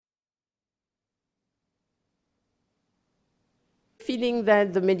feeling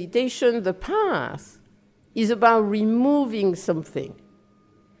that the meditation, the path, is about removing something.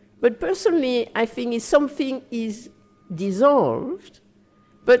 But personally, I think if something is dissolved,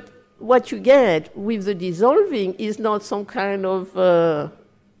 but what you get with the dissolving is not some kind of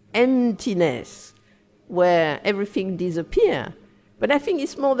emptiness where everything disappears. But I think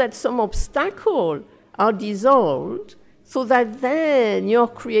it's more that some obstacles are dissolved so that then your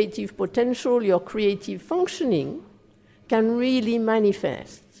creative potential, your creative functioning can really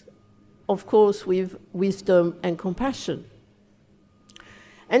manifest, of course, with wisdom and compassion.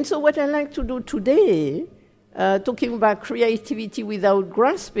 And so what I like to do today, talking about creativity without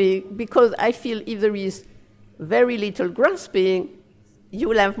grasping, because I feel if there is very little grasping, you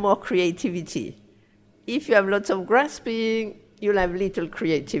will have more creativity. If you have lots of grasping, you'll have little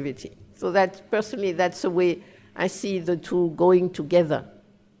creativity. So that personally, that's the way I see the two going together.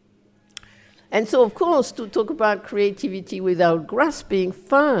 And so, of course, to talk about creativity without grasping,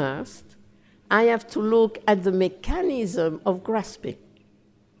 first, I have to look at the mechanism of grasping.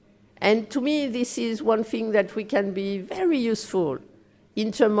 And to me, this is one thing that we can be very useful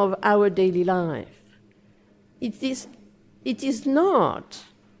in terms of our daily life. It is not,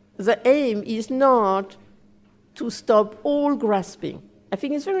 the aim is not to stop all grasping. I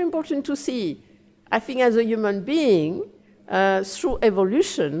think it's very important to see. I think as a human being, through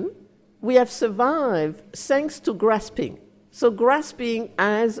evolution, we have survived thanks to grasping. So grasping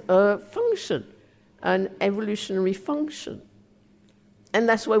as a function, an evolutionary function. And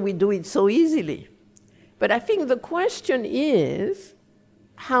that's why we do it so easily. But I think the question is,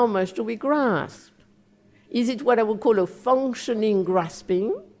 how much do we grasp? Is it what I would call a functioning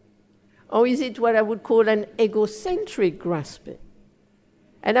grasping? Or is it what I would call an egocentric grasping?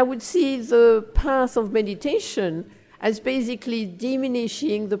 And I would see the path of meditation as basically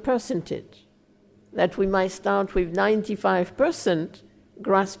diminishing the percentage. That we might start with 95%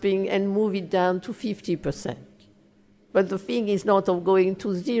 grasping and move it down to 50%. But the thing is not of going to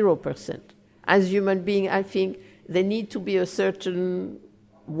 0%. As human beings, I think there need to be a certain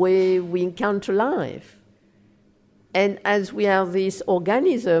way we encounter life. And as we are this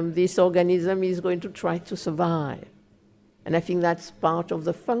organism is going to try to survive. And I think that's part of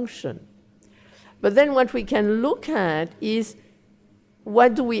the function. But then what we can look at is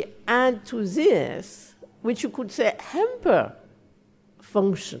what do we add to this, which you could say hamper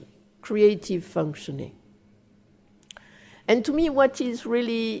function, creative functioning. And to me, what is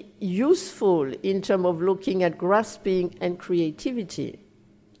really useful in terms of looking at grasping and creativity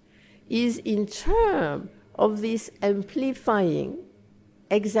is in terms of this amplifying,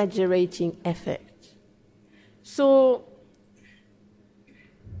 exaggerating effect. So,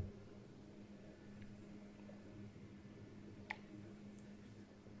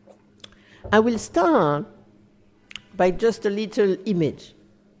 I will start by just a little image.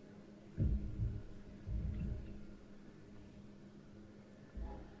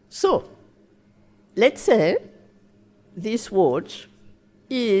 So, let's say this watch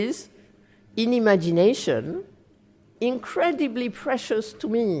is, in imagination, incredibly precious to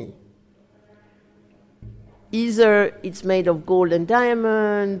me. Either it's made of gold and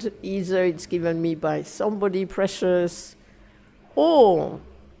diamond, either it's given me by somebody precious, or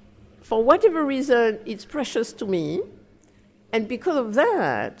for whatever reason, it's precious to me, and because of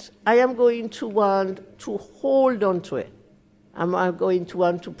that, I am going to want to hold on to it. I'm going to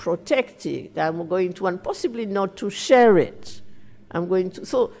want to protect it. I'm going to want possibly not to share it.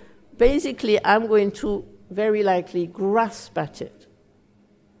 So basically, I'm going to very likely grasp at it.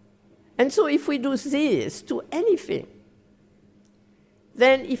 And so if we do this to anything,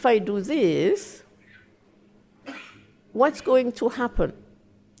 then if I do this, what's going to happen?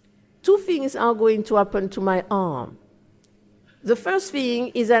 Two things are going to happen to my arm. The first thing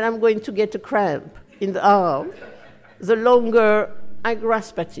is that I'm going to get a cramp in the arm. The longer I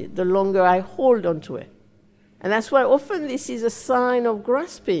grasp at it, the longer I hold onto it. And that's why often this is a sign of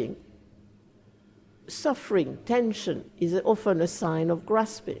grasping. Suffering, tension is often a sign of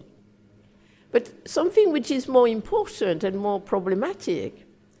grasping. But something which is more important and more problematic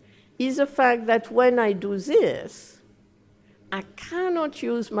is the fact that when I do this, I cannot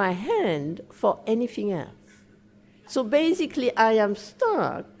use my hand for anything else. So basically, I am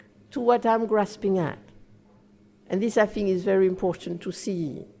stuck to what I'm grasping at. And this, I think, is very important to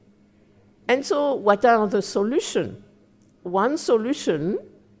see. And so what are the solutions? One solution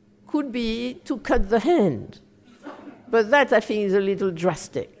could be to cut the hand. But that, I think, is a little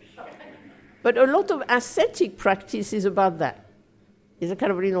drastic. But a lot of ascetic practice is about that. It's a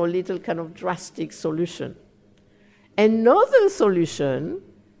kind of, little kind of drastic solution. Another solution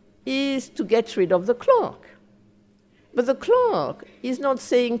is to get rid of the clock. But the clock is not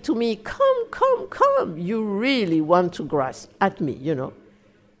saying to me, come, come, come, you really want to grasp at me, you know.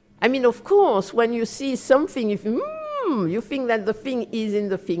 I mean, of course, when you see something, you think that the thing is in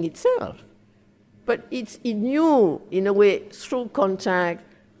the thing itself. But it's in you, in a way, through contact,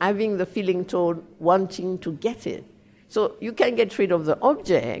 having the feeling tone, wanting to get it. So you can get rid of the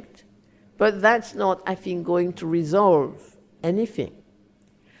object, but that's not, I think, going to resolve anything.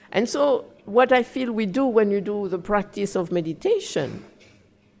 And so what I feel we do when you do the practice of meditation,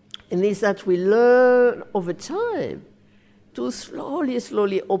 and is that we learn over time to slowly,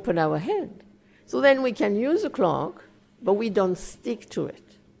 slowly open our head. So then we can use the clock, but we don't stick to it.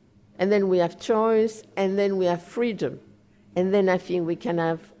 And then we have choice, and then we have freedom. And then I think we can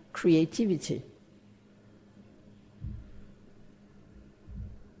have creativity.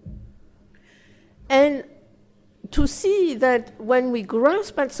 And to see that when we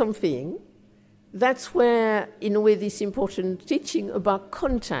grasp at something, that's where, in a way, this important teaching about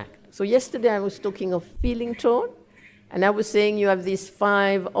contact. So yesterday I was talking of feeling tone, and I was saying you have these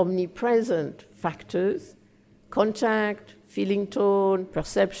 5 omnipresent factors: contact, feeling tone,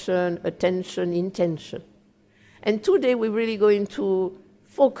 perception, attention, intention. And today we're really going to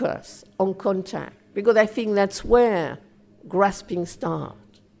focus on contact, because I think that's where grasping starts.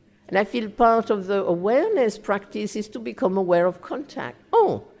 And I feel part of the awareness practice is to become aware of contact.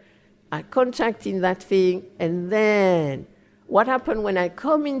 Oh, I contact in that thing, and then what happens when I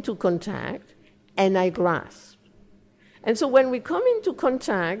come into contact and I grasp? And so when we come into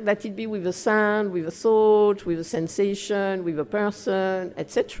contact, that it be with a sound, with a thought, with a sensation, with a person,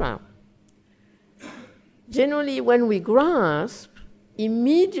 etc. Generally, when we grasp,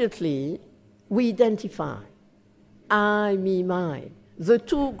 immediately we identify. I, me, mine. The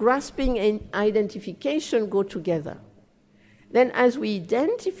two, grasping and identification, go together. Then as we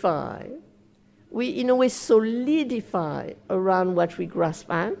identify, we in a way solidify around what we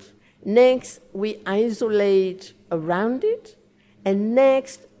grasp at. Next, we isolate around it. And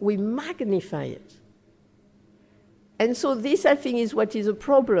next, we magnify it. And so this, I think, is what is a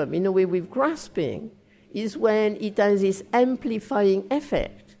problem, in a way, with grasping, is when it has this amplifying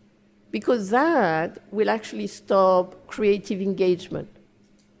effect, because that will actually stop creative engagement.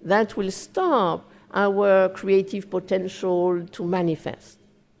 That will stop our creative potential to manifest.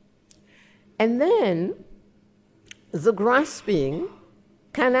 And then the grasping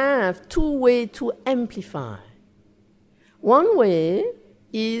can have 2 ways to amplify. One way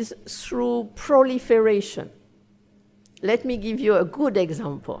is through proliferation. Let me give you a good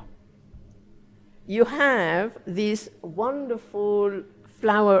example. You have this wonderful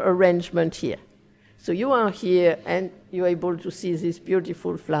flower arrangement here. So you are here and you're able to see this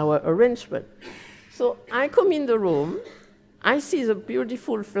beautiful flower arrangement. So I come in the room, I see the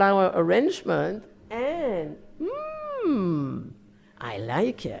beautiful flower arrangement, and I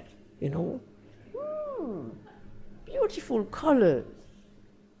like it, you know. Beautiful colors.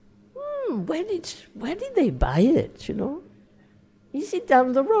 Where did they buy it, you know? Is it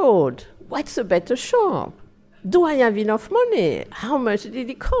down the road? What's a better shop? Do I have enough money? How much did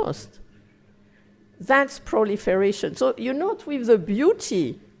it cost? That's proliferation. So you're not with the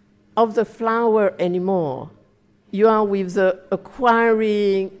beauty of the flower anymore. You are with the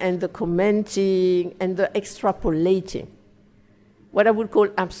acquiring and the commenting and the extrapolating, what I would call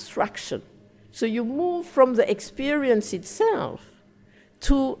abstraction. So you move from the experience itself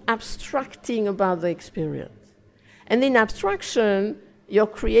to abstracting about the experience. And in abstraction, your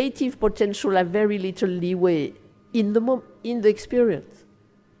creative potential have very little leeway in the experience.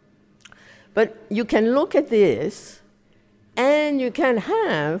 But you can look at this, and you can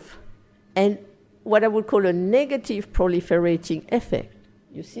have what I would call a negative proliferating effect.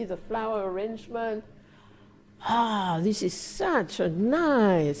 You see the flower arrangement. This is such a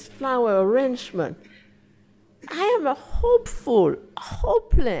nice flower arrangement. I am a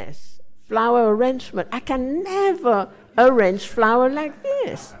hopeless flower arrangement. I can never arrange flower like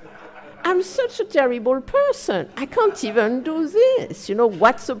this. I'm such a terrible person. I can't even do this. You know,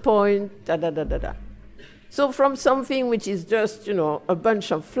 what's the point? Da-da-da-da-da. So from something which is just, you know, a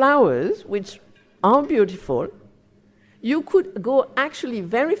bunch of flowers, which are beautiful, you could go actually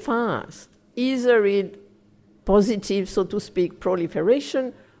very fast, either in positive, so to speak,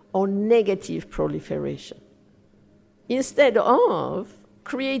 proliferation or negative proliferation. Instead of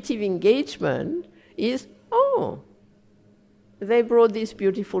creative engagement is, they brought this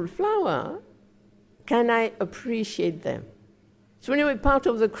beautiful flower, can I appreciate them? So anyway, part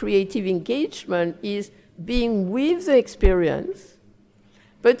of the creative engagement is being with the experience,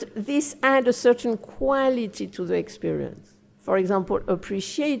 but this adds a certain quality to the experience. For example,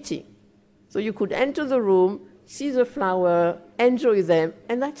 appreciating. So you could enter the room, see the flower, enjoy them,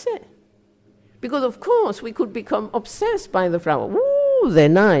 and that's it. Because of course we could become obsessed by the flower. Ooh, they're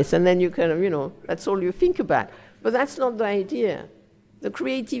nice, and then you kind of, that's all you think about. But that's not the idea. The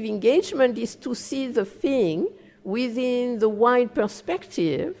creative engagement is to see the thing within the wide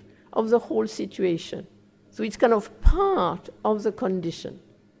perspective of the whole situation. So it's kind of part of the condition.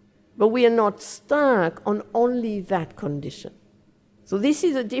 But we are not stuck on only that condition. So this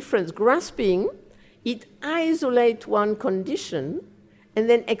is the difference. Grasping, it isolates one condition and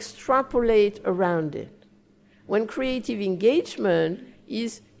then extrapolate around it. When creative engagement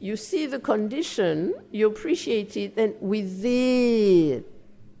is you see the condition, you appreciate it, and within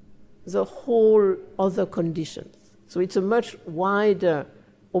the whole other conditions. So it's a much wider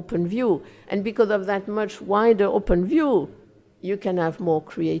open view. And because of that much wider open view, you can have more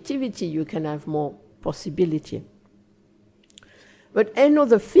creativity, you can have more possibility. But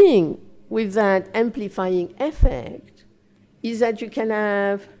another thing with that amplifying effect is that you can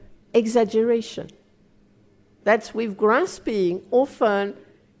have exaggeration. That's with grasping, often,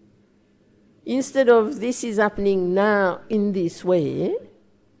 instead of this is happening now in this way,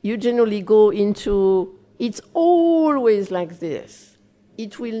 you generally go into it's always like this.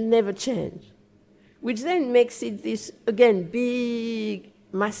 It will never change. Which then makes it this, again, big,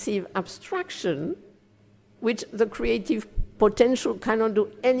 massive abstraction, which the creative potential cannot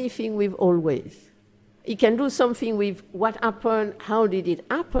do anything with always. It can do something with what happened, how did it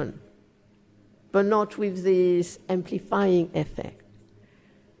happen, but not with this amplifying effect.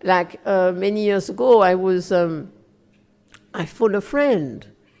 Like many years ago, I phoned a friend,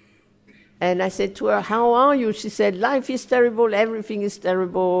 and I said to her, "How are you?" She said, "Life is terrible, everything is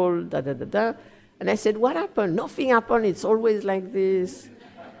terrible, da da da da." And I said, "What happened?" "Nothing happened, it's always like this."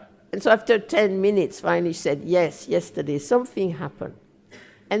 And so after 10 minutes, finally she said, "Yes, yesterday something happened."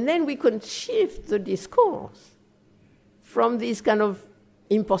 And then we could shift the discourse from this kind of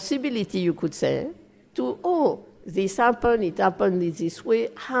impossibility, you could say, to, oh, this happened, it happened in this way,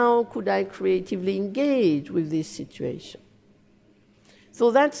 how could I creatively engage with this situation?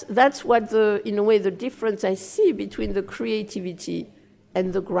 So that's what, in a way, the difference I see between the creativity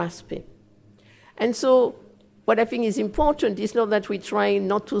and the grasping. And so what I think is important is not that we try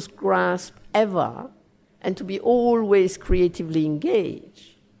not to grasp ever and to be always creatively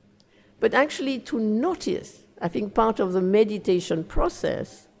engaged, but actually to notice. I think part of the meditation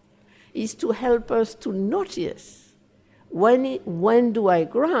process is to help us to notice when do I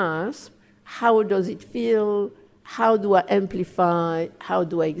grasp, how does it feel, how do I amplify, how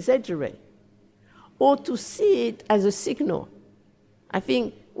do I exaggerate, or to see it as a signal. I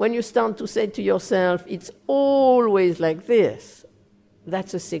think when you start to say to yourself, it's always like this,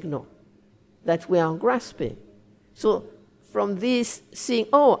 that's a signal that we are grasping. So from this seeing,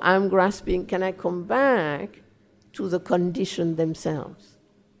 oh, I'm grasping, can I come back to the condition themselves?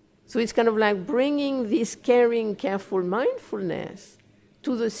 So it's kind of like bringing this caring, careful mindfulness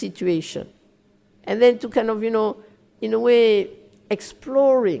to the situation. And then to kind of, in a way,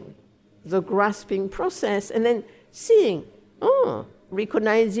 exploring the grasping process and then seeing,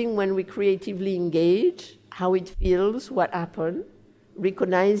 recognizing when we creatively engage, how it feels, what happened,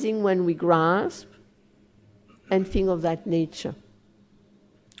 recognizing when we grasp, and things of that nature.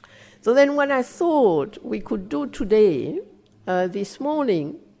 So then what I thought we could do today, this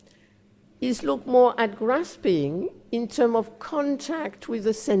morning, is look more at grasping in terms of contact with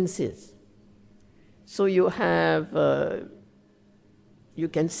the senses. So you have, you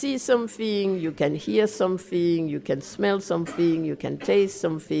can see something, you can hear something, you can smell something, you can taste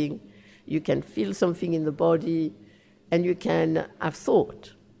something, you can feel something in the body, and you can have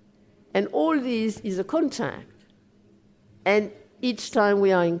thought. And all this is a contact. And each time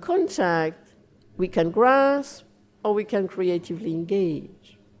we are in contact, we can grasp or we can creatively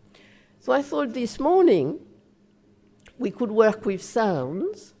engage. So I thought this morning we could work with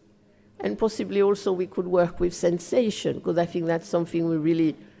sounds, and possibly also we could work with sensation, because I think that's something we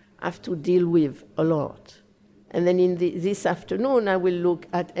really have to deal with a lot. And then this afternoon I will look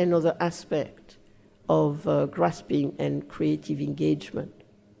at another aspect of grasping and creative engagement.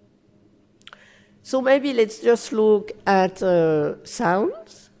 So maybe let's just look at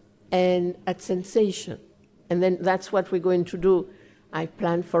sounds and at sensation. And then that's what we're going to do. I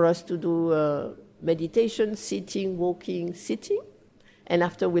plan for us to do meditation, sitting, walking, sitting. And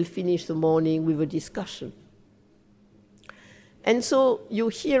after we'll finish the morning with a discussion. And so you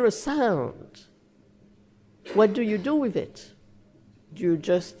hear a sound. What do you do with it? Do you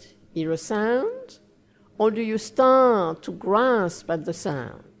just hear a sound? Or do you start to grasp at the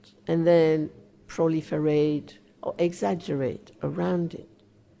sound and then proliferate or exaggerate around it?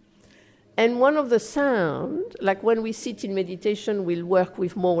 And one of the sound, like when we sit in meditation, we'll work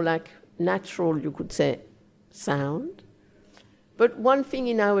with more like natural, you could say, sound. But one thing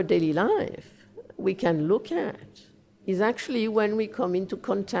in our daily life we can look at is actually when we come into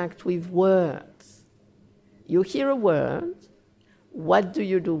contact with words. You hear a word, what do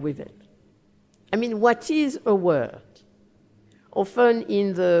you do with it? I mean, what is a word? Often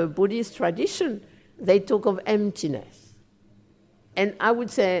in the Buddhist tradition, they talk of emptiness. And I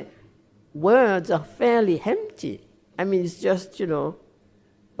would say words are fairly empty. I mean, it's just, a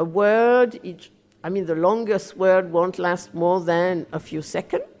word, the longest word won't last more than a few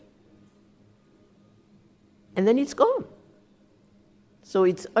seconds. And then it's gone. So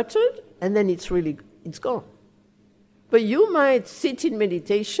it's uttered, and then it's gone. But you might sit in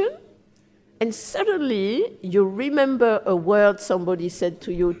meditation, and suddenly you remember a word somebody said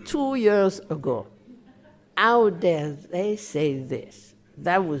to you 2 years ago. How dare they say this?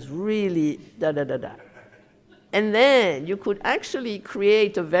 That was really da-da-da-da. And then you could actually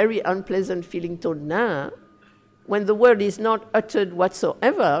create a very unpleasant feeling to now, when the word is not uttered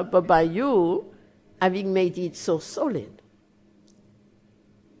whatsoever, but by you having made it so solid.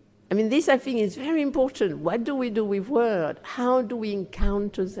 I mean, this I think is very important. What do we do with words? How do we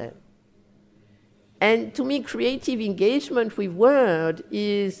encounter them? And to me, creative engagement with words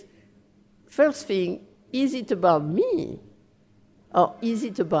is, first thing, is it about me or is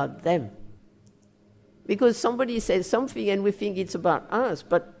it about them? Because somebody says something and we think it's about us,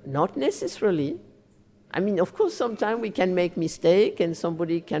 but not necessarily. I mean, of course, sometimes we can make mistakes and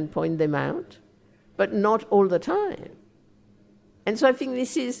somebody can point them out, but not all the time. And so I think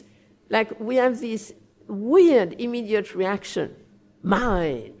this is like we have this weird immediate reaction,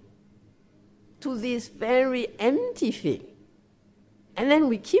 mine, to this very empty thing. And then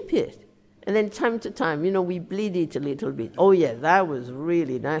we keep it. And then time to time, we bleed it a little bit. Oh yeah, that was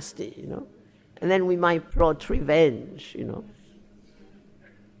really nasty, And then we might plot revenge,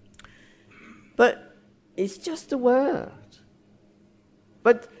 But it's just a word.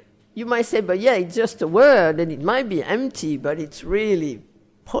 But you might say, but yeah, it's just a word, and it might be empty, but it's really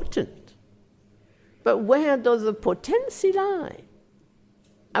potent. But where does the potency lie?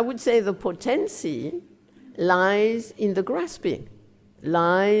 I would say the potency lies in the grasping,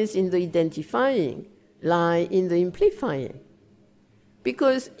 lies in the identifying, lies in the amplifying.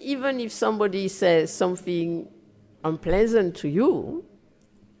 Because even if somebody says something unpleasant to you,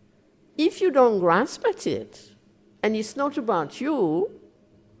 if you don't grasp at it, and it's not about you,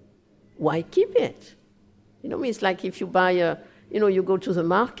 why keep it? It's like if you buy you go to the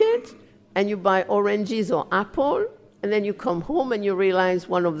market and you buy oranges or apple, and then you come home and you realize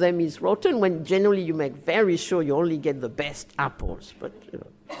one of them is rotten, when generally you make very sure you only get the best apples. But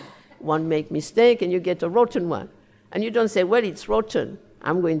one make mistake and you get a rotten one. And you don't say, well, it's rotten.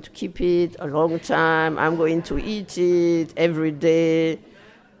 I'm going to keep it a long time. I'm going to eat it every day.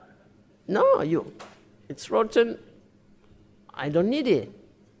 No, it's rotten. I don't need it.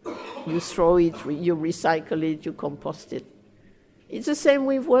 You throw it, you recycle it, you compost it. It's the same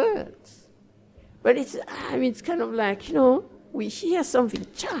with words. But it's kind of like, we hear something,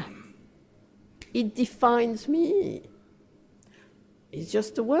 it defines me. It's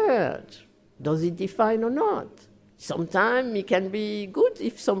just a word. Does it define or not? Sometimes it can be good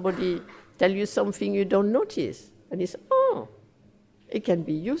if somebody tells you something you don't notice. And it's, it can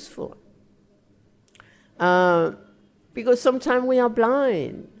be useful. Because sometimes we are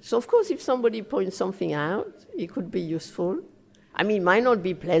blind. So of course, if somebody points something out, it could be useful. It might not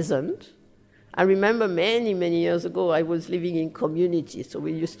be pleasant. I remember many, many years ago, I was living in community, so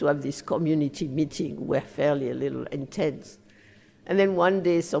we used to have this community meeting, were fairly a little intense. And then one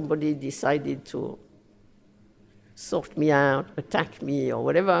day somebody decided to sort me out, attack me or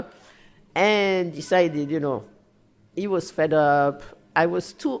whatever, and decided, he was fed up. I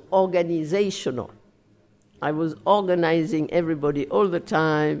was too organizational. I was organizing everybody all the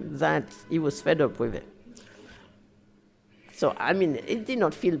time, that he was fed up with it. So, it did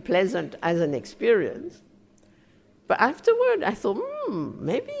not feel pleasant as an experience. But afterward, I thought,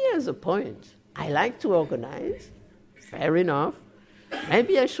 maybe he has a point. I like to organize. Fair enough.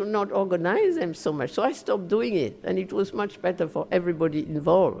 Maybe I should not organize them so much. So I stopped doing it, and it was much better for everybody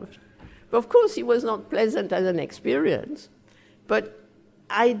involved. But of course, it was not pleasant as an experience. But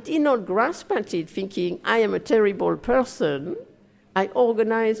I did not grasp at it thinking, I am a terrible person. I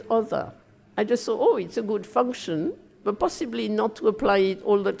organize other. I just thought, it's a good function, but possibly not to apply it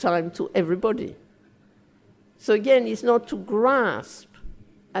all the time to everybody. So again, it's not to grasp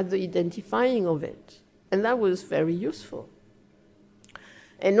at the identifying of it. And that was very useful.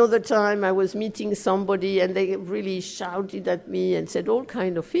 Another time I was meeting somebody and they really shouted at me and said all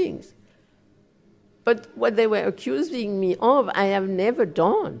kinds of things. But what they were accusing me of, I have never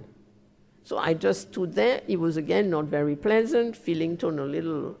done. So I just stood there. It was, again, not very pleasant, feeling turned a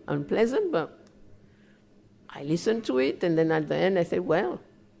little unpleasant, but I listened to it, and then at the end I said, well,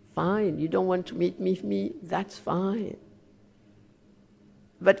 fine, you don't want to meet with me, that's fine.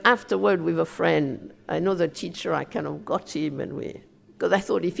 But afterward, with a friend, another teacher, I kind of got him, and because I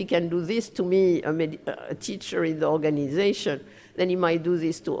thought if he can do this to me, a teacher in the organization, then he might do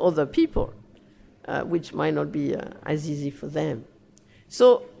this to other people, which might not be as easy for them.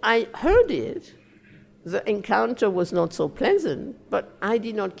 So I heard it. The encounter was not so pleasant, but I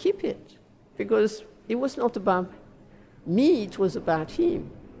did not keep it, because it was not about me, it was about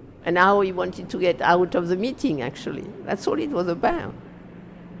him, and how he wanted to get out of the meeting, actually. That's all it was about.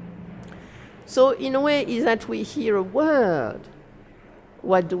 So in a way, is that we hear a word,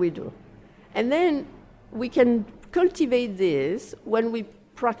 what do we do? And then we can cultivate this when we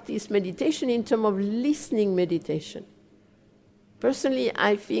practice meditation in terms of listening meditation. Personally,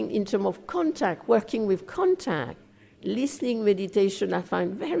 I think in terms of contact, working with contact, listening meditation I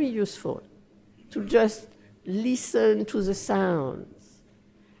find very useful, to just listen to the sounds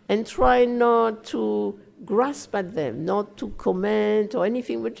and try not to grasp at them, not to comment or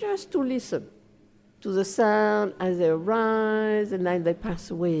anything, but just to listen to the sound as they arise and as they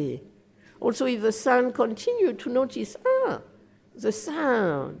pass away. Also, if the sound continues, to notice, the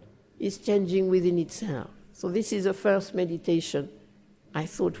sound is changing within itself. So this is the first meditation I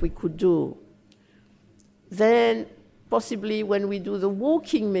thought we could do. Then, possibly when we do the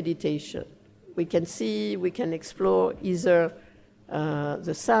walking meditation, we can see, we can explore either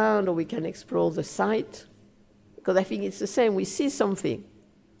the sound, or we can explore the sight. Because I think it's the same. We see something,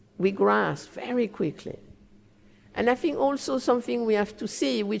 we grasp very quickly. And I think also something we have to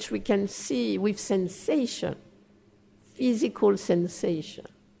see, which we can see with sensation, physical sensation.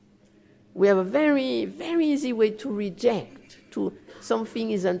 We have a very, very easy way to reject, to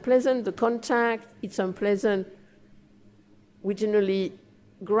something is unpleasant, the contact, it's unpleasant. We generally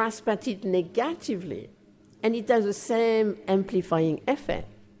grasp at it negatively, and it has the same amplifying effect.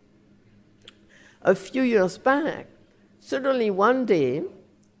 A few years back, suddenly one day,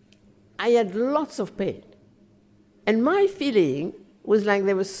 I had lots of pain. And my feeling was like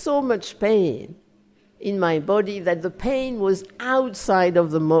there was so much pain in my body that the pain was outside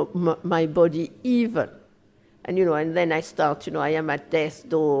of my body even. And, and then I start, I am at death's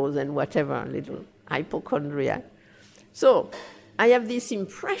doors and whatever, a little hypochondriac. So I have this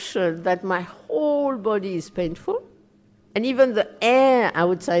impression that my whole body is painful, and even the air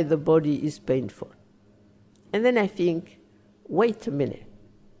outside the body is painful. And then I think, wait a minute,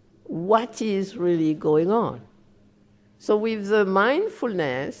 what is really going on? So with the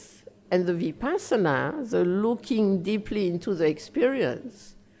mindfulness and the vipassana, the looking deeply into the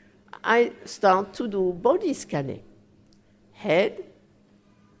experience, I start to do body scanning. Head,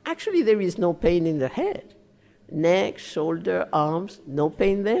 actually there is no pain in the head. Neck, shoulder, arms, no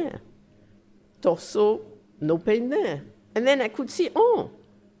pain there. Torso, no pain there. And then I could see,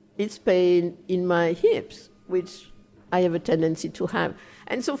 it's pain in my hips, which I have a tendency to have.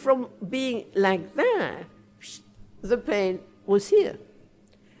 And so from being like that, the pain was here.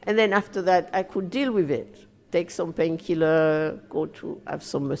 And then after that, I could deal with it. Take some painkiller, go to have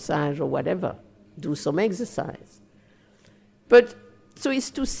some massage or whatever, do some exercise. But so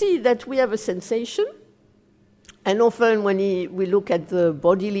it's to see that we have a sensation, and often when we look at the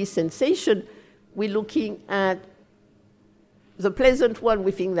bodily sensation, we're looking at the pleasant one,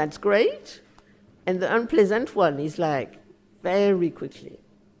 we think that's great, and the unpleasant one is like very quickly.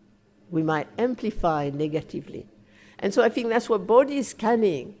 We might amplify negatively. And so I think that's what body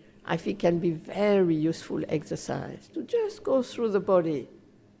scanning, I think, can be very useful exercise, to just go through the body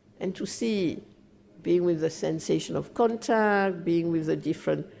and to see, being with the sensation of contact, being with the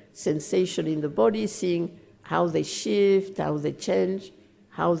different sensation in the body, seeing how they shift, how they change,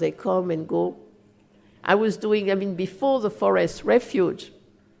 how they come and go. I was doing, before the forest refuge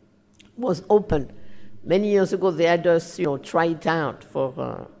was open, many years ago, they had us, try it out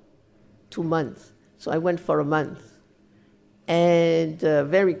for 2 months. So I went for a month. And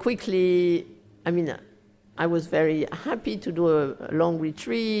very quickly, I was very happy to do a long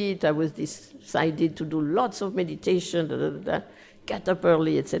retreat. I was decided to do lots of meditation, get up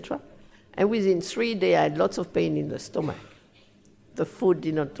early, etc. And within 3 days, I had lots of pain in the stomach. The food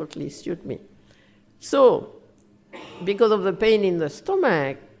did not totally suit me. So, because of the pain in the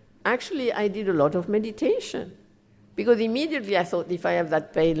stomach, actually I did a lot of meditation. Because immediately I thought, if I have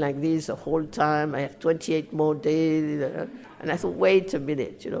that pain like this the whole time, I have 28 more days. And I thought, wait a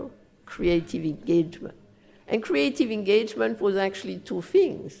minute, creative engagement. And creative engagement was actually 2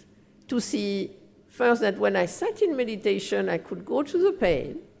 things. To see first that when I sat in meditation, I could go to the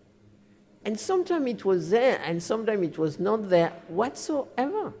pain, and sometimes it was there, and sometimes it was not there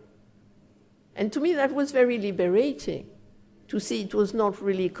whatsoever. And to me, that was very liberating, to see it was not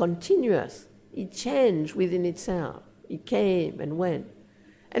really continuous. It changed within itself. It came and went.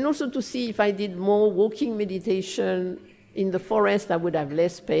 And also to see if I did more walking meditation in the forest, I would have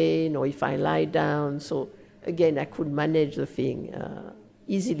less pain, or if I lie down. So again, I could manage the thing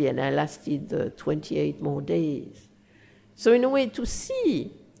easily, and I lasted 28 more days. So in a way, to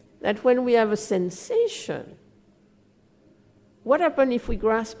see that when we have a sensation, what happens if we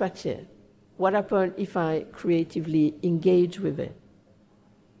grasp at it? What happens if I creatively engage with it?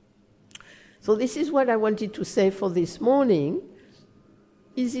 So this is what I wanted to say for this morning.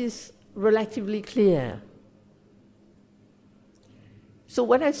 Is this relatively clear? So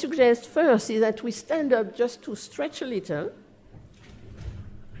what I suggest first is that we stand up just to stretch a little.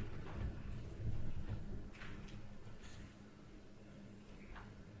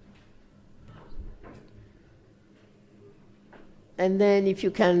 And then if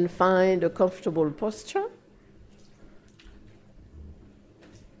you can find a comfortable posture.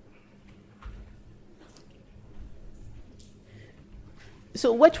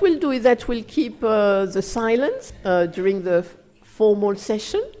 So what we'll do is that we'll keep the silence during the formal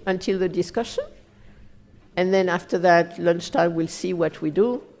session until the discussion. And then after that, lunchtime, we'll see what we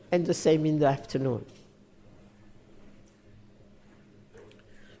do, and the same in the afternoon.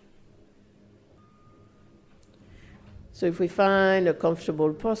 So if we find a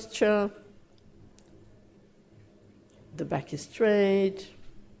comfortable posture, the back is straight,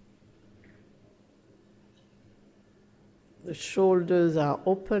 the shoulders are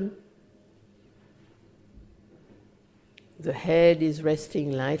open, the head is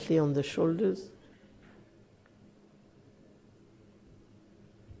resting lightly on the shoulders.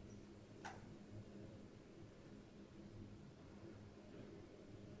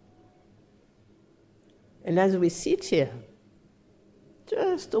 And as we sit here,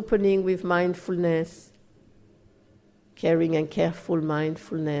 just opening with mindfulness, caring and careful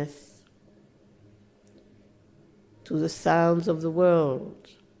mindfulness to the sounds of the world,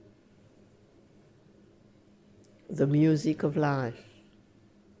 the music of life.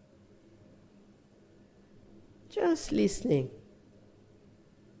 Just listening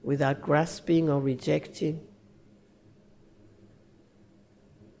without grasping or rejecting.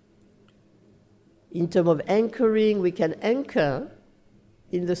 In terms of anchoring, we can anchor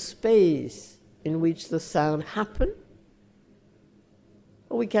in the space in which the sound happens,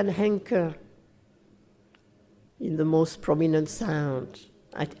 or we can anchor in the most prominent sound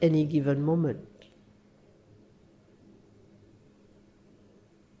at any given moment.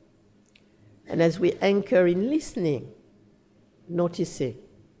 And as we anchor in listening, noticing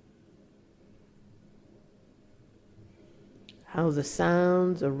how the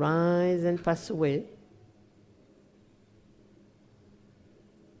sounds arise and pass away.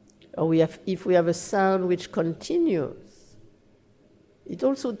 Or if we have a sound which continues, it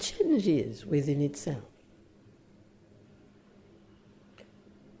also changes within itself.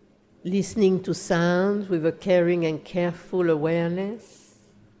 Listening to sounds with a caring and careful awareness,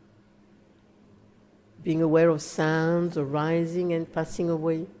 being aware of sounds arising and passing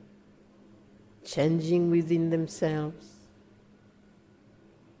away, changing within themselves.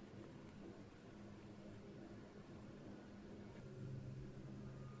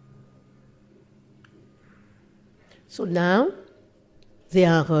 So now there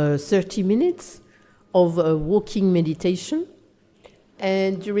are 30 minutes of walking meditation.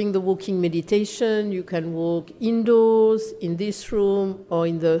 And during the walking meditation, you can walk indoors, in this room, or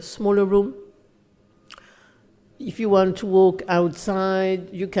in the smaller room. If you want to walk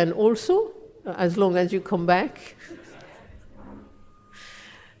outside, you can also, as long as you come back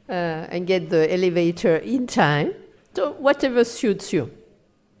and get the elevator in time. So whatever suits you.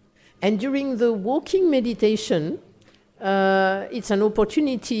 And during the walking meditation, it's an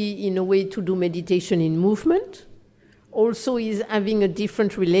opportunity in a way to do meditation in movement. Also is having a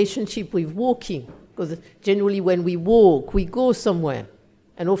different relationship with walking, because generally when we walk, we go somewhere,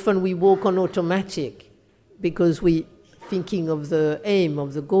 and often we walk on automatic because we're thinking of the aim,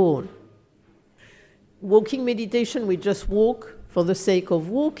 of the goal. Walking meditation, we just walk for the sake of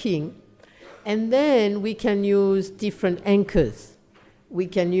walking, and then we can use different anchors. We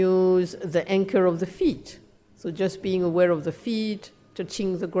can use the anchor of the feet. So just being aware of the feet,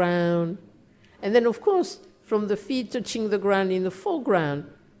 touching the ground. And then, of course, from the feet touching the ground in the foreground,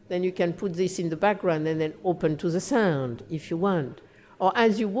 then you can put this in the background and then open to the sound if you want. Or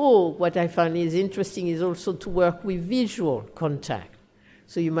as you walk, what I find is interesting is also to work with visual contact.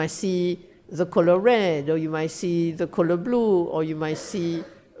 So you might see the color red, or you might see the color blue, or you might see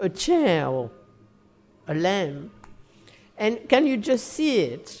a chair or a lamp. And can you just see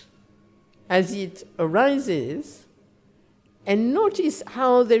it as it arises and notice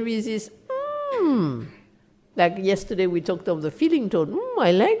how there is this, like yesterday we talked of the feeling tone,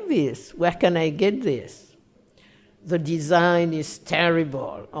 I like this, where can I get this? The design is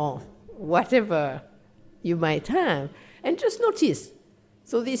terrible, or whatever you might have. And just notice.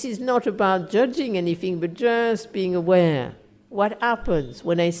 So this is not about judging anything, but just being aware. What happens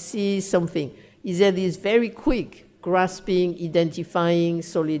when I see something? Is there this very quick grasping, identifying,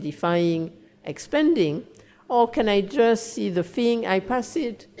 solidifying, expanding? Or can I just see the thing, I pass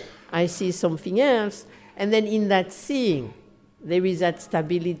it, I see something else, and then in that seeing, there is that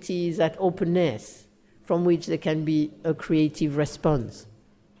stability, that openness, from which there can be a creative response.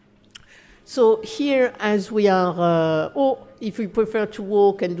 So here, as we are, or if we prefer to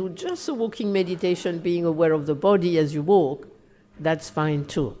walk and do just a walking meditation, being aware of the body as you walk, that's fine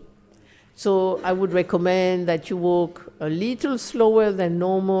too. So I would recommend that you walk a little slower than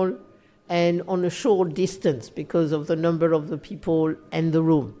normal and on a short distance because of the number of the people and the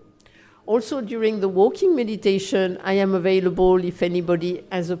room. Also, during the walking meditation, I am available if anybody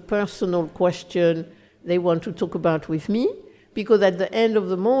has a personal question they want to talk about with me, because at the end of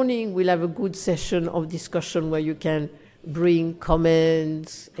the morning, we'll have a good session of discussion where you can bring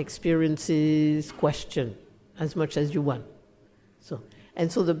comments, experiences, questions, as much as you want.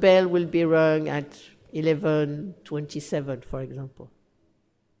 So the bell will be rung at 11:27, for example.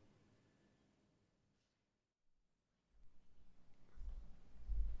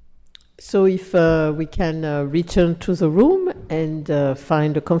 So if we can return to the room and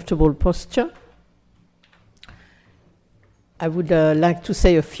find a comfortable posture. I would like to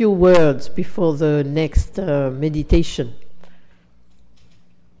say a few words before the next meditation.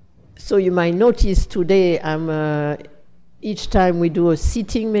 So you might notice today each time we do a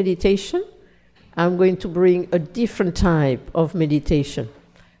sitting meditation, I'm going to bring a different type of meditation.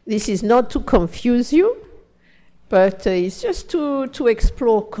 This is not to confuse you, but it's just to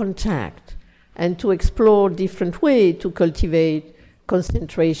explore contact and to explore different ways to cultivate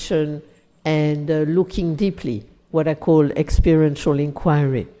concentration and looking deeply, what I call experiential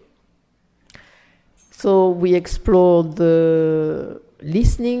inquiry. So we explore the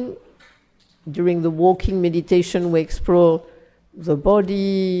listening. During the walking meditation, we explore the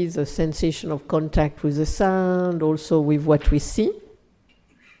body, the sensation of contact with the sound, also with what we see.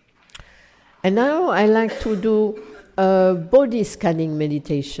 And now I like to do a body scanning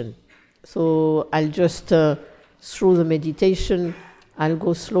meditation. So I'll just, through the meditation, I'll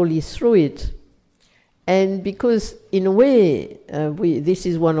go slowly through it. And because in a way, this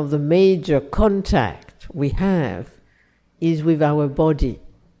is one of the major contact we have, is with our body,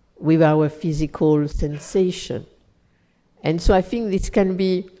 with our physical sensation. And so I think this can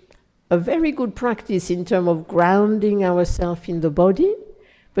be a very good practice in terms of grounding ourselves in the body,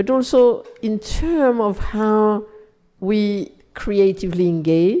 but also in terms of how we creatively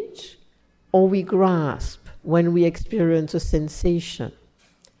engage or we grasp when we experience a sensation.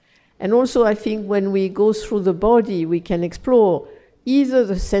 And also I think when we go through the body, we can explore either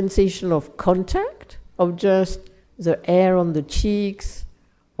the sensation of contact, of just the air on the cheeks,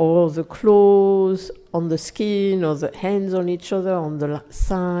 or the clothes on the skin, or the hands on each other on the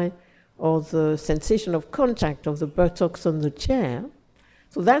side, or the sensation of contact of the buttocks on the chair.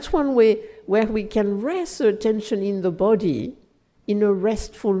 So that's one way where we can rest the attention in the body in a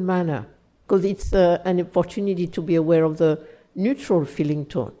restful manner, because it's an opportunity to be aware of the neutral feeling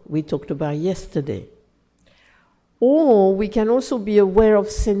tone we talked about yesterday. Or we can also be aware of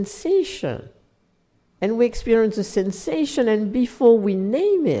sensation. And we experience a sensation, and before we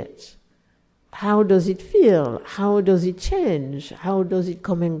name it, how does it feel? How does it change? How does it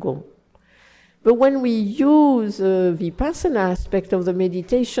come and go? But when we use the Vipassana aspect of the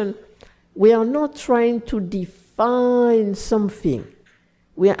meditation, we are not trying to define something.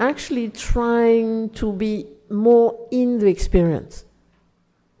 We are actually trying to be more in the experience.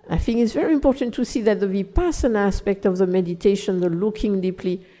 I think it's very important to see that the Vipassana aspect of the meditation, the looking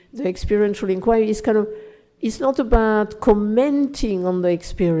deeply, the experiential inquiry is it's not about commenting on the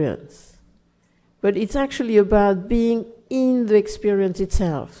experience, but it's actually about being in the experience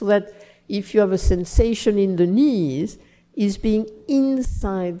itself. So that if you have a sensation in the knees, is being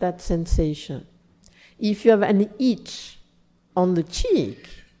inside that sensation. If you have an itch on the cheek,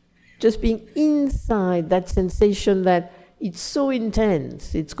 just being inside that sensation that it's so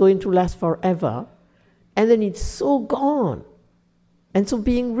intense, it's going to last forever, and then it's so gone. And so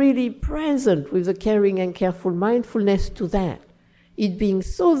being really present with the caring and careful mindfulness to that, it being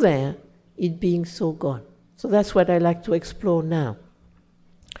so there, it being so gone. So that's what I like to explore now.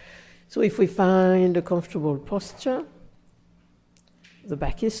 So if we find a comfortable posture, the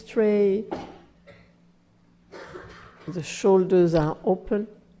back is straight, the shoulders are open.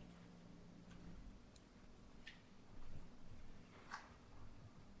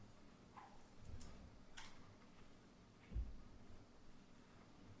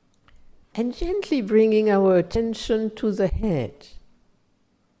 And gently bringing our attention to the head.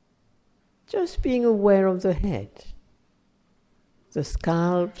 Just being aware of the head, the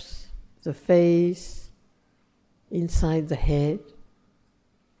scalps, the face, inside the head,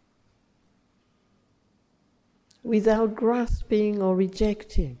 without grasping or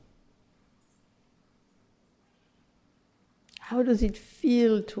rejecting. How does it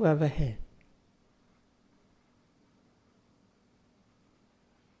feel to have a head?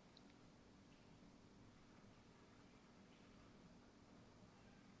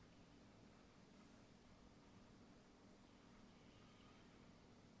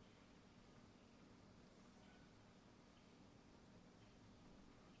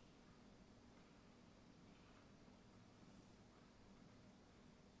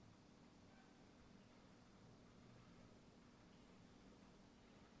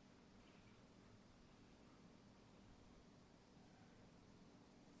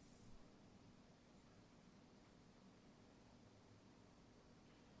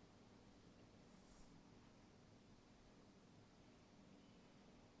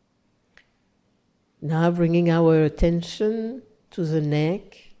 Now bringing our attention to the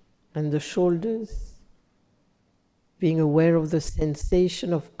neck and the shoulders, being aware of the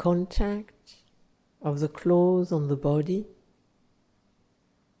sensation of contact of the clothes on the body.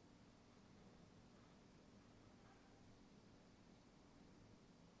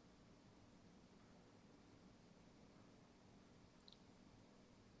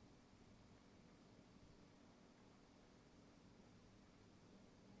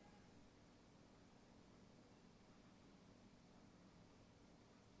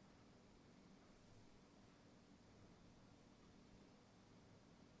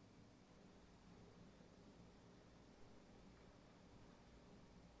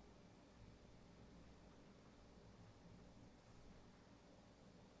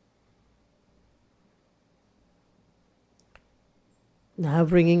 Now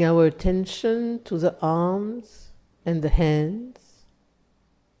bringing our attention to the arms and the hands,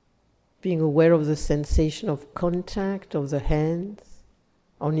 being aware of the sensation of contact of the hands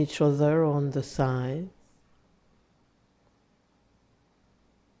on each other or on the side.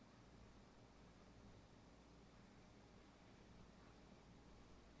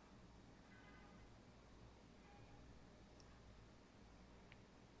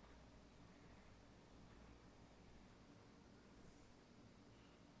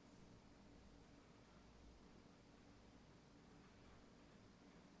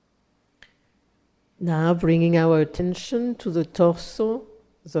 Now bringing our attention to the torso,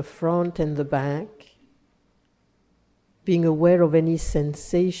 the front and the back, being aware of any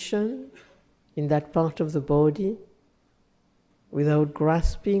sensation in that part of the body without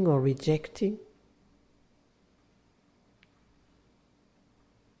grasping or rejecting.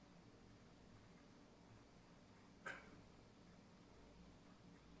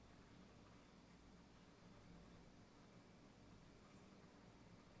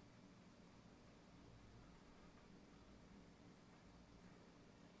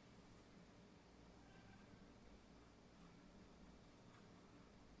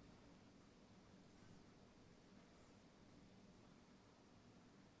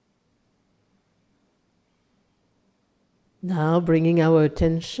 Now bringing our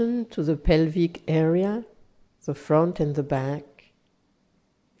attention to the pelvic area, the front and the back,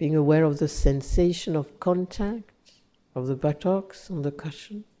 being aware of the sensation of contact of the buttocks on the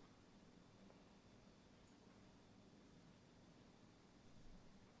cushion.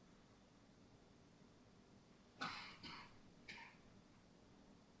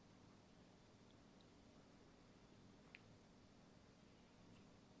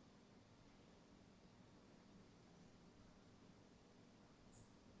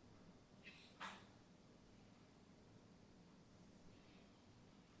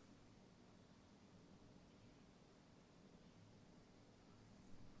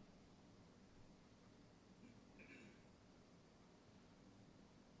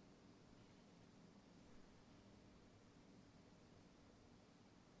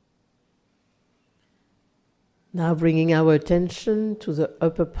 Now bringing our attention to the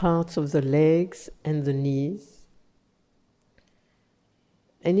upper parts of the legs and the knees.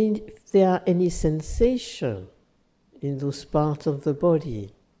 And if there are any sensation in those parts of the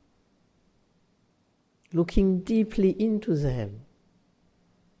body, looking deeply into them,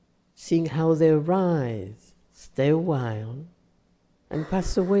 seeing how they rise, stay a while, and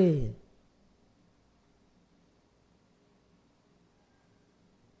pass away.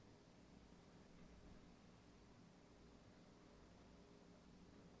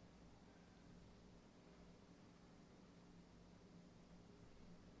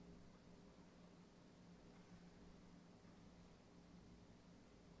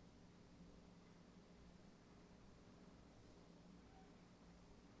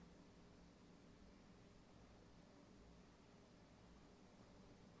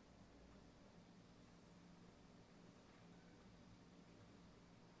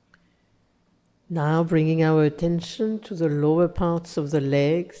 Now bringing our attention to the lower parts of the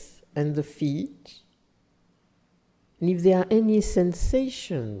legs and the feet. And if there are any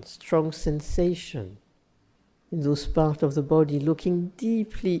sensations, strong sensation in those parts of the body, looking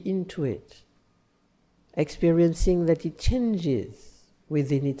deeply into it, experiencing that it changes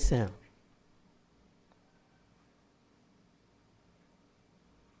within itself.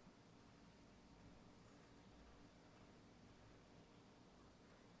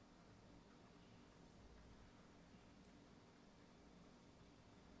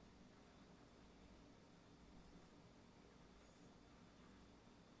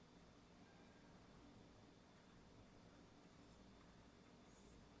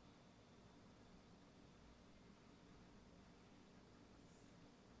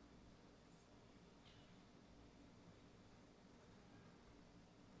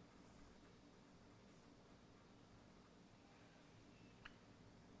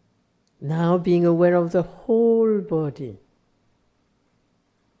 Now being aware of the whole body.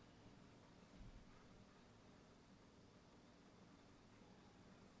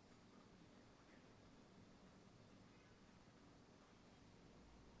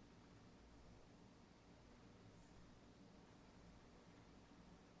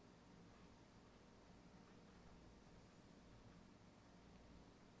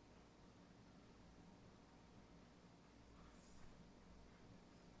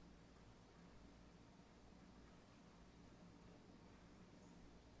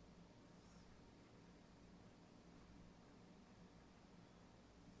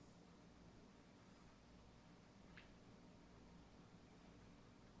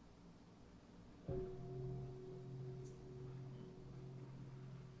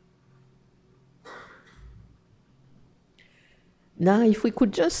 Now, if we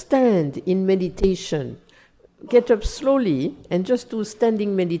could just stand in meditation, get up slowly and just do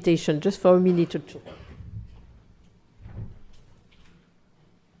standing meditation just for a minute or two.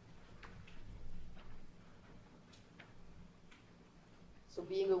 So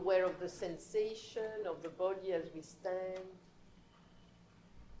being aware of the sensation of the body as we stand.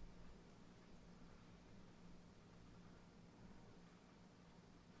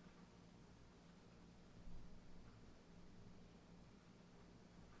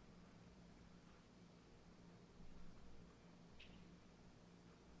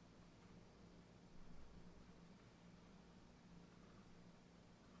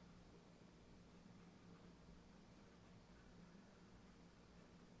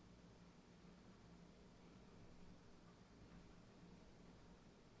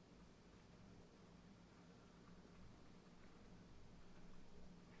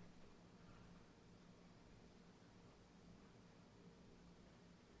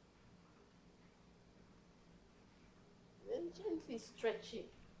 Gently stretching,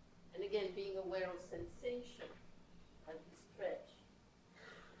 and again being aware of sensation as we stretch.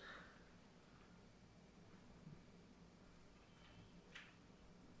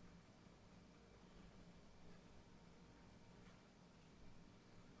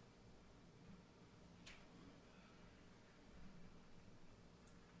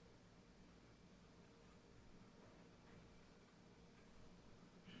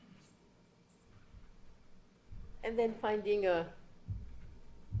 And then finding a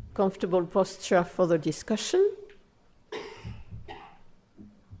comfortable posture for the discussion.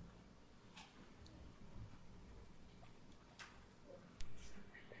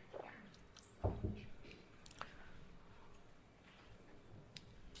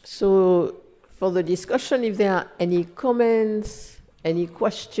 So for the discussion, if there are any comments, any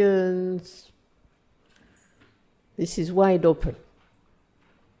questions, this is wide open.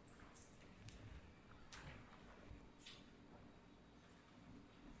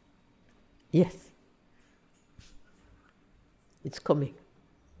 Yes. It's coming.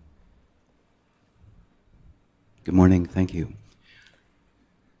 Good morning. Thank you.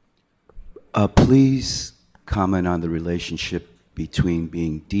 Please comment on the relationship between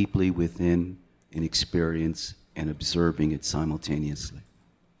being deeply within in experience and observing it simultaneously?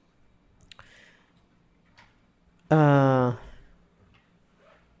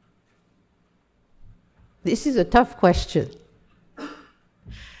 This is a tough question.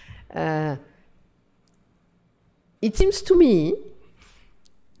 It seems to me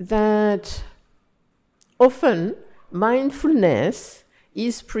that often mindfulness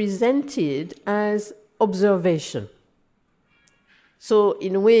is presented as observation. So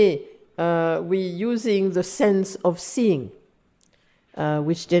in a way, we're using the sense of seeing,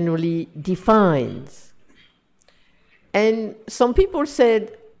 which generally defines. And some people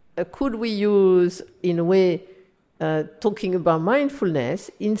said, could we use, in a way, talking about mindfulness,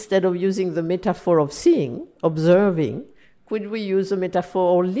 instead of using the metaphor of seeing, observing, could we use a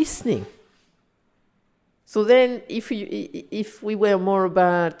metaphor of listening? So then if we were more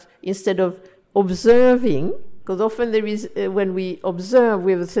about, instead of observing, because often there is, when we observe,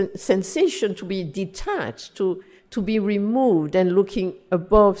 we have a sensation to be detached, to be removed and looking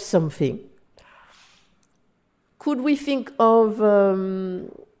above something. Could we think of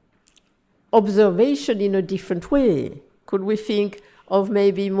observation in a different way? Could we think of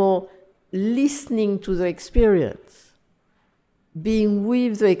maybe more listening to the experience, being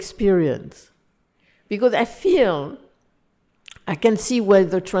with the experience? Because I feel, I can see where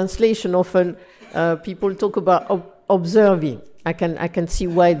the translation often, people talk about observing. I can see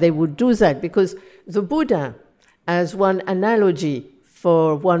why they would do that, because the Buddha, as one analogy,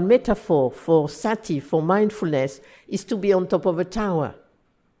 for one metaphor, for sati, for mindfulness, is to be on top of a tower.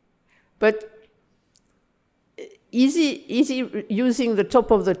 But is he using the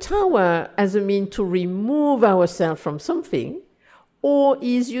top of the tower as a mean to remove ourselves from something, or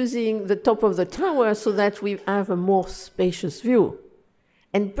is using the top of the tower so that we have a more spacious view?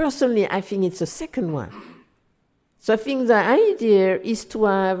 And personally, I think it's the second one. So I think the idea is to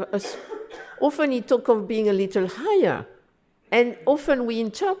have often he talk of being a little higher, and often we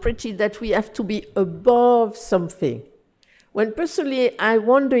interpret it that we have to be above something. When personally, I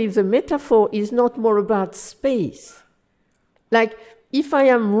wonder if the metaphor is not more about space. Like, if I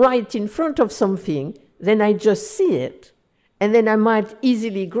am right in front of something, then I just see it, and then I might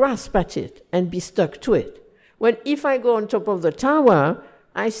easily grasp at it and be stuck to it. When if I go on top of the tower,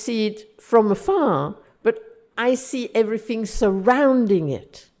 I see it from afar, but I see everything surrounding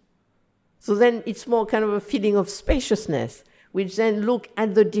it. So then it's more kind of a feeling of spaciousness, which then look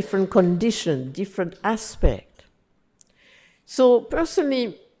at the different condition, different aspect. So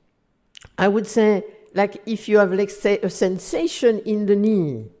personally, I would say, like if you have, let's say, a sensation in the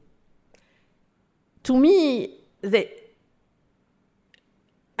knee, to me,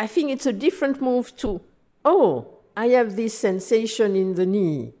 I think it's a different move to, oh, I have this sensation in the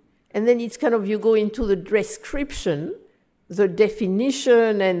knee. And then it's kind of, you go into the description, the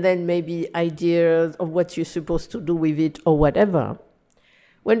definition, and then maybe ideas of what you're supposed to do with it or whatever.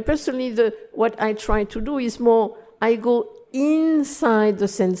 When personally, what I try to do is more, I go inside the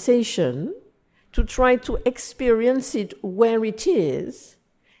sensation to try to experience it where it is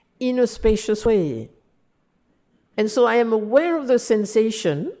in a spacious way. And so I am aware of the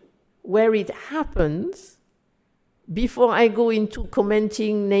sensation where it happens before I go into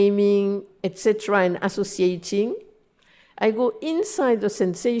commenting, naming, etc., and associating. I go inside the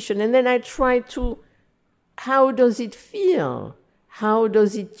sensation, and then I try to, how does it feel? How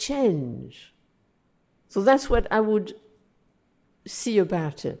does it change? So that's what I would see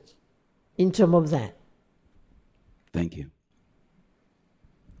about it in terms of that. Thank you.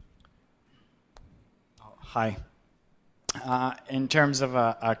 Hi. In terms of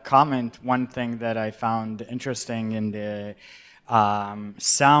a comment, one thing that I found interesting in the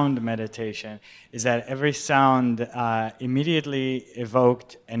sound meditation is that every sound immediately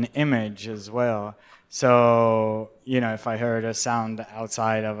evoked an image as well. So, if I heard a sound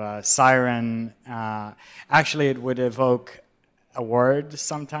outside of a siren, actually it would evoke a word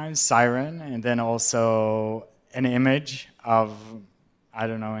sometimes, siren, and then also an image of, I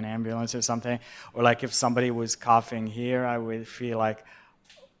don't know, an ambulance or something. Or like if somebody was coughing here, I would feel like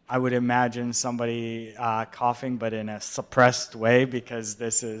I would imagine somebody coughing, but in a suppressed way, because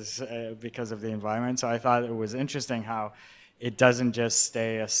this is because of the environment. So I thought it was interesting how it doesn't just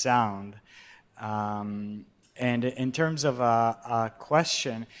stay a sound. And in terms of a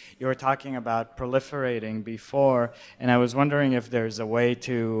question, you were talking about proliferating before, and I was wondering if there's a way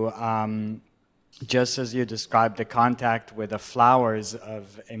to, just as you described the contact with the flowers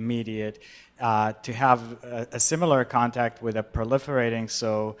of immediate, to have a similar contact with a proliferating,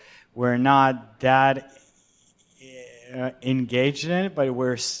 so we're not that engaged in it, but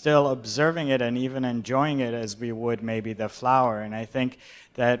we're still observing it and even enjoying it as we would maybe the flower. And I think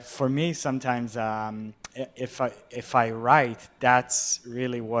that for me sometimes if I write, that's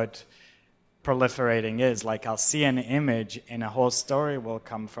really what proliferating is. Like I'll see an image and a whole story will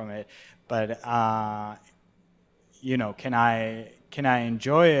come from it, but can I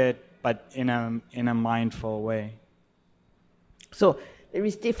enjoy it, but in a mindful way? So there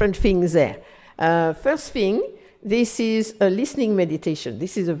is different things there. First thing, this is a listening meditation.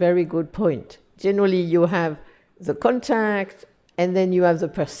 This is a very good point. Generally, you have the contact, and then you have the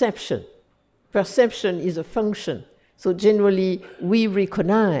perception. Perception is a function. So generally, we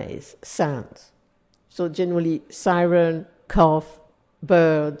recognize sounds. So generally, siren, cough,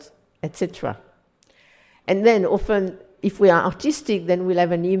 birds, etc. And then often, if we are artistic, then we'll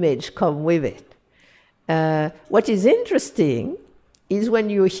have an image come with it. What is interesting is when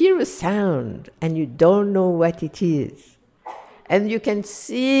you hear a sound and you don't know what it is. And you can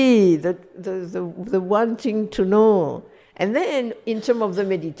see the wanting to know. And then, in terms of the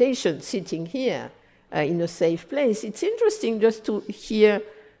meditation, sitting here in a safe place, it's interesting just to hear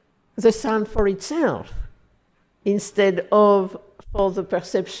the sound for itself instead of for the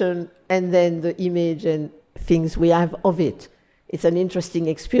perception and then the image and things we have of it. It's an interesting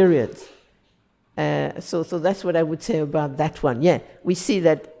experience. So that's what I would say about that one. Yeah, we see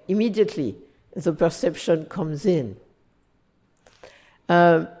that immediately the perception comes in.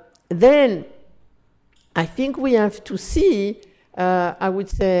 Then I think we have to see, I would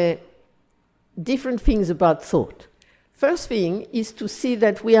say, different things about thought. First thing is to see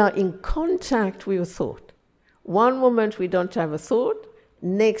that we are in contact with a thought. One moment we don't have a thought,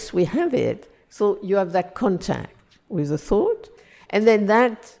 next we have it. So you have that contact with the thought, and then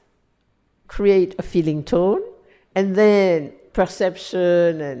that create a feeling tone, and then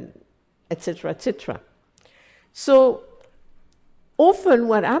perception, and etc., etc. So often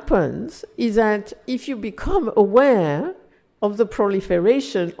what happens is that if you become aware of the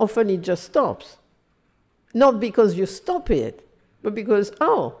proliferation, often it just stops. Not because you stop it, but because,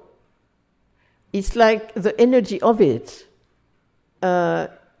 it's like the energy of it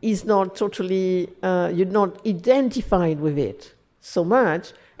is not totally, you're not identified with it so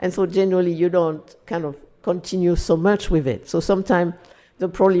much, and so generally you don't kind of continue so much with it. So sometimes the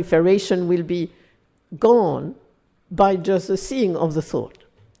proliferation will be gone by just the seeing of the thought.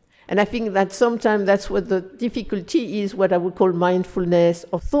 And I think that sometimes that's what the difficulty is, what I would call mindfulness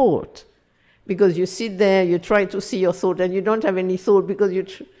of thought. Because you sit there, you try to see your thought, and you don't have any thought because you're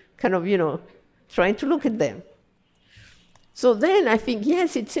kind of, trying to look at them. So then I think,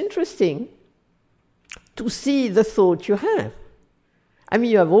 yes, it's interesting to see the thought you have. I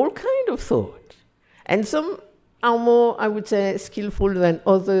mean, you have all kinds of thought. And some are more, I would say, skillful than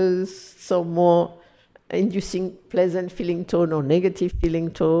others, some more inducing pleasant feeling tone or negative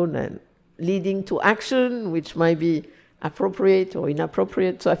feeling tone and leading to action, which might be appropriate or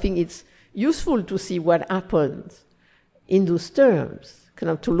inappropriate. So I think it's useful to see what happens in those terms, kind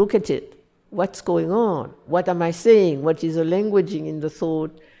of to look at it. What's going on? What am I saying? What is the languaging in the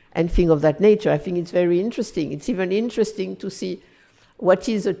thought? And things of that nature. I think it's very interesting. It's even interesting to see what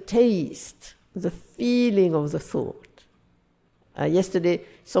is a taste, the feeling of the thought. Yesterday,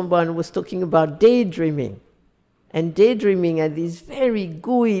 someone was talking about daydreaming. And daydreaming had this very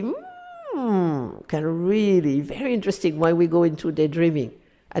gooey, kind of really very interesting why we go into daydreaming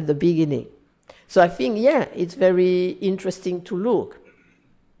at the beginning. So I think, it's very interesting to look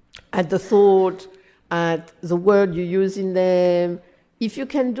at the thought, at the word you use in them, if you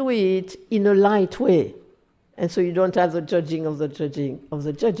can do it in a light way. And so you don't have the judging of the judging of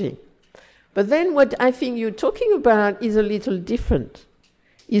the judging. But then what I think you're talking about is a little different.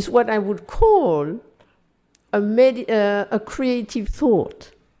 Is what I would call a creative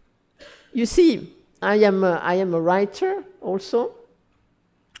thought. You see, I am a writer also.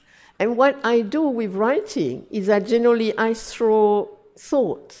 And what I do with writing is that generally I throw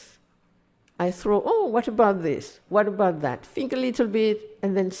thoughts. I throw, what about this? What about that? Think a little bit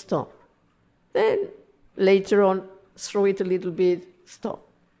and then stop. Then later on, throw it a little bit, stop.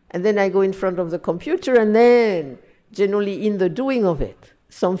 And then I go in front of the computer, and then generally in the doing of it,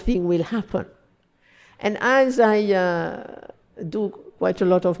 something will happen. And as I do quite a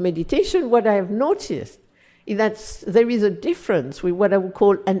lot of meditation, what I have noticed is that there is a difference with what I would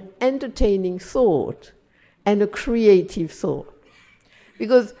call an entertaining thought and a creative thought.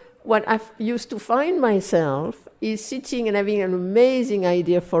 Because what I used to find myself is sitting and having an amazing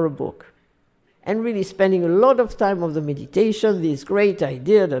idea for a book and really spending a lot of time of the meditation, this great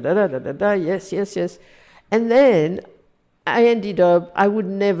idea, yes. And then I ended up, I would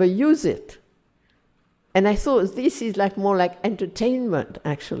never use it. And I thought this is more like entertainment,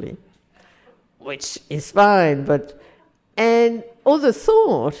 actually, which is fine, and other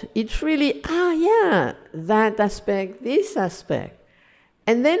thought, it's really, that aspect, this aspect.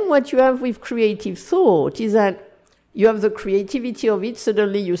 And then what you have with creative thought is that you have the creativity of it,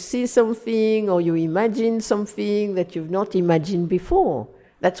 suddenly you see something or you imagine something that you've not imagined before.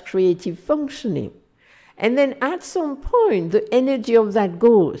 That's creative functioning. And then at some point, the energy of that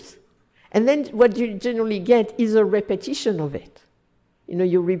goes. And then what you generally get is a repetition of it.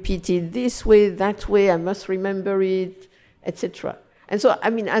 You repeat it this way, that way, I must remember it, etc. And so,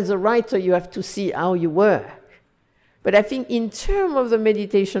 as a writer, you have to see how you work. But I think in terms of the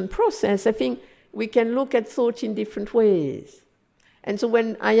meditation process, I think we can look at thought in different ways. And so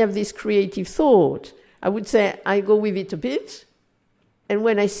when I have this creative thought, I would say I go with it a bit, and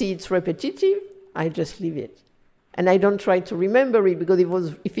when I see it's repetitive, I just leave it. And I don't try to remember it, because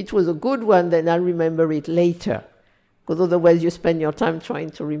if it was a good one, then I'll remember it later. Because otherwise you spend your time trying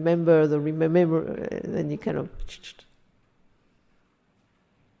to remember and then you kind of...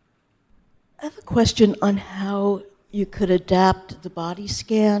 I have a question on how you could adapt the body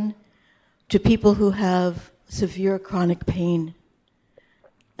scan to people who have severe chronic pain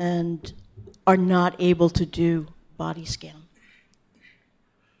and are not able to do body scan.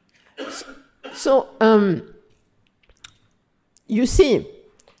 So, you see,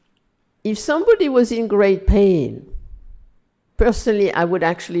 if somebody was in great pain, personally, I would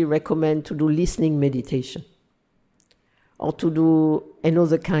actually recommend to do listening meditation or to do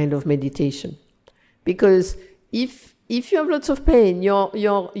another kind of meditation. Because if you have lots of pain,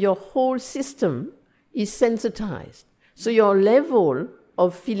 your whole system is sensitized. So your level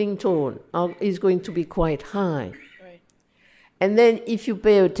of feeling tone is going to be quite high. Right. And then if you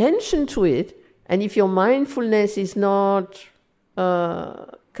pay attention to it, and if your mindfulness is not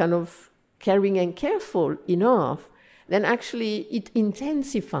kind of caring and careful enough, then actually it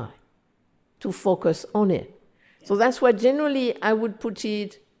intensifies to focus on it. So that's why generally I would put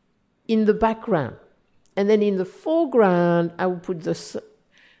it in the background. And then in the foreground, I would put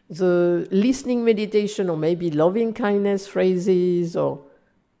the listening meditation, or maybe loving kindness phrases, or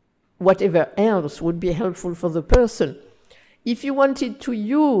whatever else would be helpful for the person. If you wanted to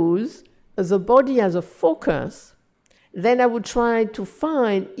use the body as a focus, then I would try to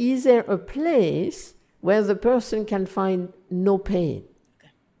find, is there a place where the person can find no pain?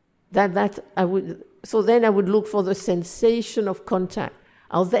 Okay. So then I would look for the sensation of contact.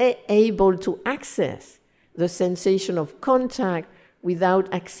 Are they able to access the sensation of contact without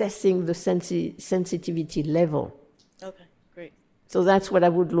accessing the sensitivity level? Okay, great. So that's what I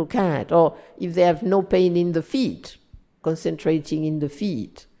would look at. Or if they have no pain in the feet, concentrating in the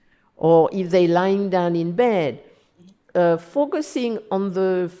feet. Or if they're lying down in bed, focusing on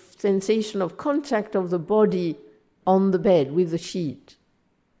the sensation of contact of the body on the bed with the sheet.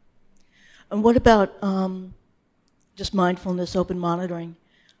 And what about just mindfulness, open monitoring?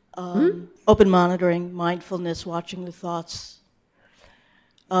 Open monitoring, mindfulness, watching the thoughts,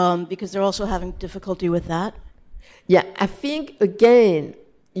 because they're also having difficulty with that. Yeah, I think, again,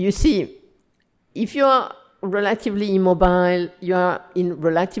 you see, if you are relatively immobile, you are in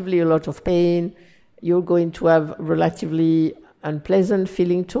relatively a lot of pain, you're going to have relatively unpleasant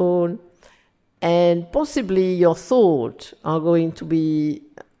feeling tone, and possibly your thoughts are going to be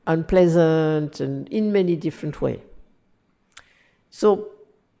unpleasant and in many different ways. So,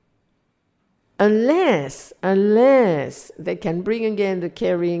 unless they can bring again the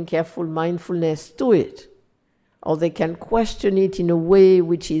caring, careful mindfulness to it, or they can question it in a way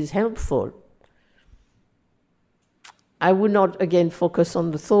which is helpful, I would not again focus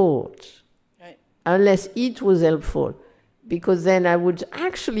on the thought, right, unless it was helpful, because then I would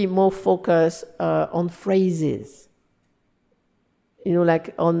actually more focus on phrases,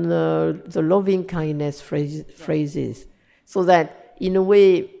 like on the loving kindness phrases, so that in a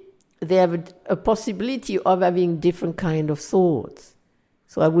way they have a possibility of having different kind of thoughts.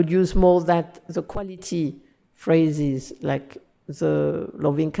 So I would use more the quality phrases, like the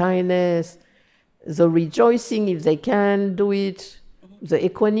loving kindness, the rejoicing if they can do it, the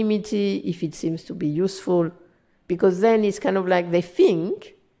equanimity if it seems to be useful, because then it's kind of like they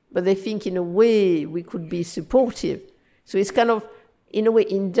think, but they think in a way we could be supportive. So it's kind of, in a way,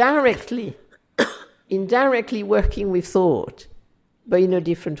 indirectly working with thought, but in a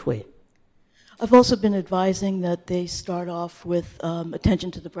different way. I've also been advising that they start off with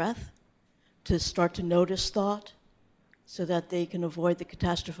attention to the breath, to start to notice thought, so that they can avoid the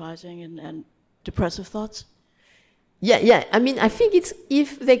catastrophizing and depressive thoughts. Yeah. I think it's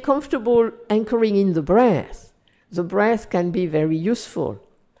if they're comfortable anchoring in the breath can be very useful.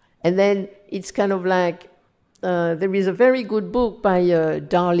 And then it's kind of like, there is a very good book by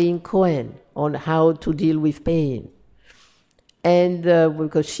Darlene Cohen on how to deal with pain. And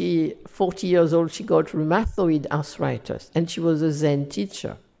because 40 years old, she got rheumatoid arthritis, and she was a Zen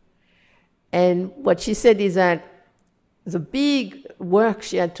teacher. And what she said is that the big work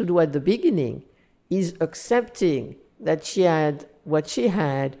she had to do at the beginning is accepting that she had what she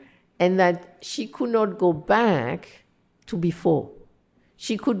had and that she could not go back to before.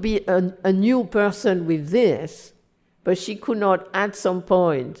 She could be a new person with this, but she could not at some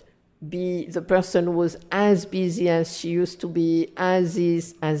point be the person who was as busy as she used to be, as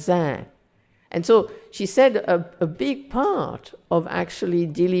is, as that. And so she said a big part of actually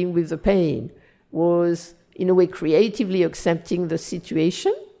dealing with the pain was, in a way, creatively accepting the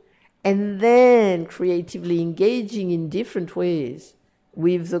situation and then creatively engaging in different ways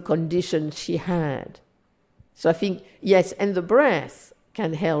with the condition she had. So I think, yes, and the breath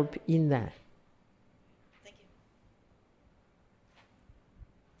can help in that. Thank you.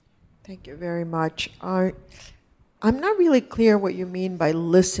 Thank you very much. I'm not really clear what you mean by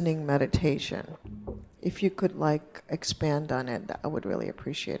listening meditation. If you could expand on it, I would really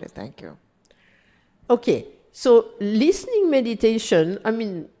appreciate it. Thank you. Okay, so listening meditation, I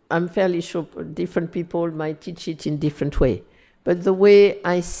mean, I'm fairly sure different people might teach it in different way. But the way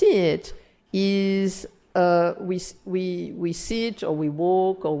I see it is we sit or we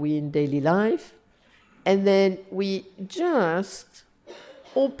walk or we in daily life, and then we just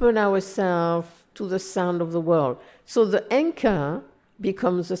open ourselves to the sound of the world. So the anchor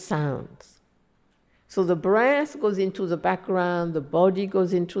becomes the sounds. So the breath goes into the background, the body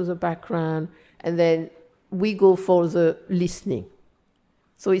goes into the background, and then we go for the listening.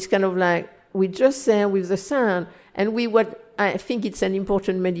 So it's kind of like we just there with the sound, and what I think it's an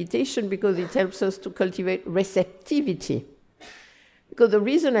important meditation because it helps us to cultivate receptivity. Because the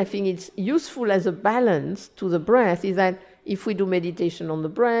reason I think it's useful as a balance to the breath is that if we do meditation on the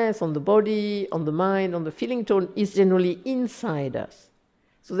breath, on the body, on the mind, on the feeling tone, it's generally inside us.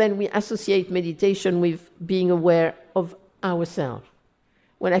 So then we associate meditation with being aware of ourselves.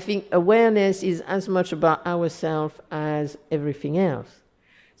 When I think awareness is as much about ourselves as everything else.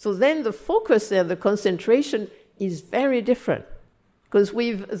 So then the focus there, the concentration, is very different. Because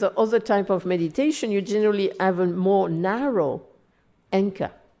with the other type of meditation, you generally have a more narrow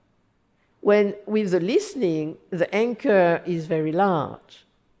anchor. When with the listening, the anchor is very large.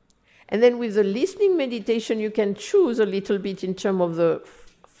 And then with the listening meditation, you can choose a little bit in terms of the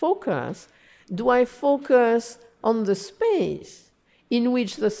focus. Do I focus on the space in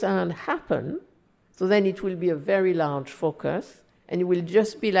which the sound happens? So then it will be a very large focus, and it will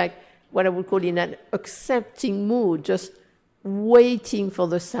just be like what I would call in an accepting mood, just waiting for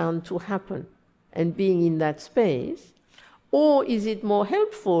the sound to happen and being in that space. Or is it more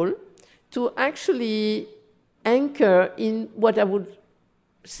helpful to actually anchor in what I would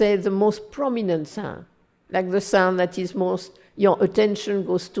say the most prominent sound, like the sound that is most, your attention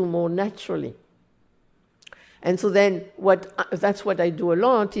goes to more naturally. And so then that's what I do a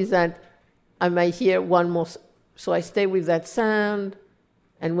lot, is that I might hear one more, so I stay with that sound,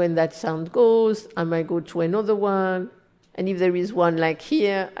 and when that sound goes, I might go to another one, and if there is one like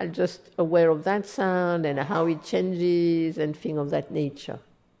here, I'm just aware of that sound and how it changes and things of that nature.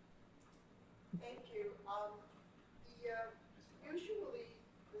 Thank you. Usually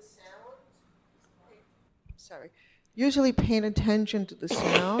the sound, usually paying attention to the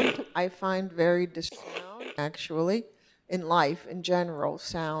sound, I find very distracting, actually. In life, in general,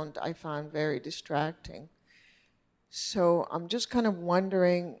 sound I find very distracting. So I'm just kind of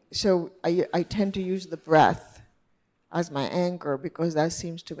wondering, so I tend to use the breath as my anchor because that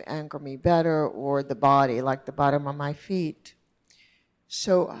seems to anchor me better, or the body, like the bottom of my feet.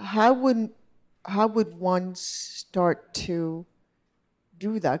 So how would one start to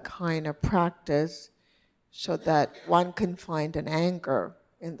do that kind of practice so that one can find an anchor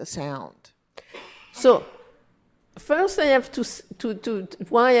in the sound? So first I have to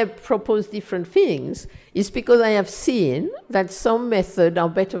why I propose different things is because I have seen that some methods are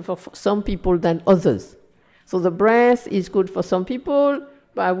better for some people than others. So the breath is good for some people,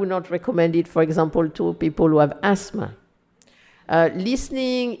 but I would not recommend it, for example, to people who have asthma.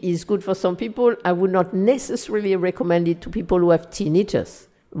 Listening is good for some people. I would not necessarily recommend it to people who have tinnitus,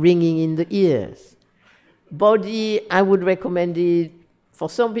 ringing in the ears. Body, I would recommend it for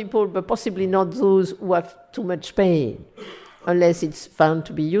some people, but possibly not those who have too much pain, unless it's found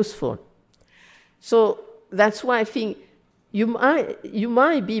to be useful. So that's why I think you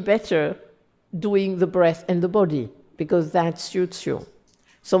might be better doing the breath and the body, because that suits you.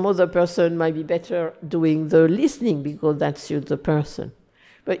 Some other person might be better doing the listening because that suits the person.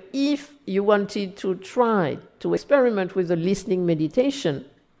 But if you wanted to try to experiment with the listening meditation,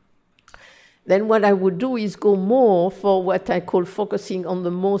 then what I would do is go more for what I call focusing on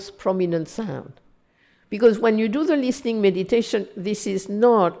the most prominent sound. Because when you do the listening meditation, this is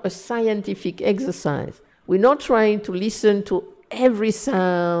not a scientific exercise. We're not trying to listen to every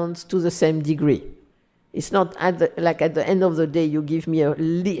sound to the same degree. It's not like at the end of the day you give me a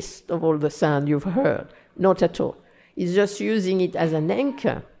list of all the sound you've heard. Not at all. It's just using it as an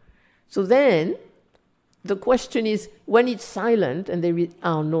anchor. So then the question is, when it's silent and there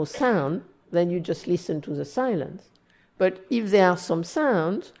are no sound, then you just listen to the silence. But if there are some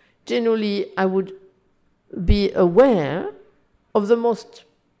sounds, generally I would be aware of the most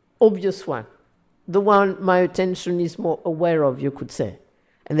obvious one, the one my attention is more aware of, you could say.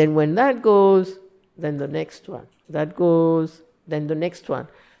 And then when that goes, then the next one. That goes, then the next one.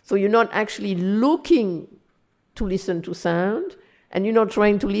 So you're not actually looking to listen to sound, and you're not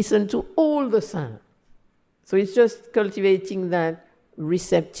trying to listen to all the sound. So it's just cultivating that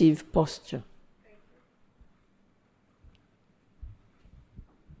receptive posture.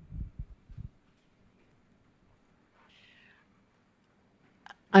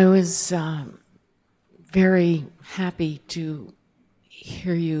 I was very happy to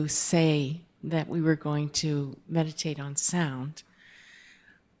hear you say that we were going to meditate on sound.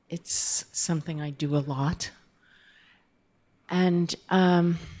 It's something I do a lot. And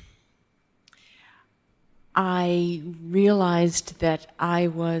I realized that I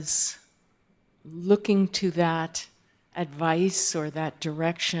was looking to that advice or that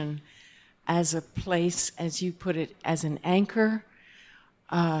direction as a place, as you put it, as an anchor,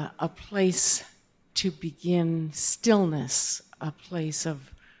 a place to begin stillness, a place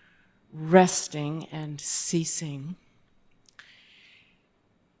of resting and ceasing.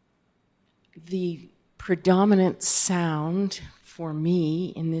 The predominant sound for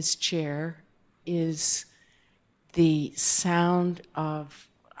me in this chair is the sound of,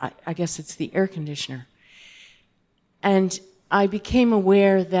 I guess it's the air conditioner. And I became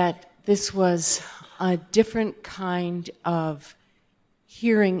aware that this was a different kind of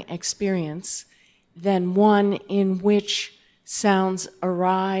hearing experience than one in which sounds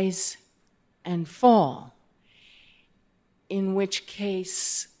arise and fall, in which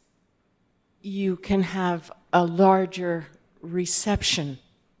case you can have a larger reception,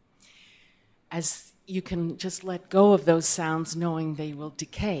 as you can just let go of those sounds knowing they will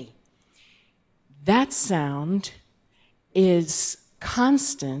decay. That sound is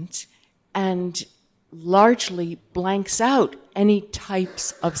constant and largely blanks out any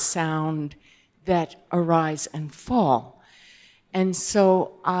types of sound that arise and fall. And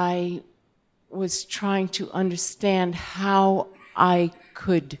so I was trying to understand how I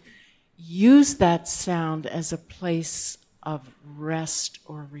could use that sound as a place of rest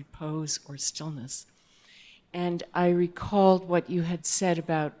or repose or stillness. And I recalled what you had said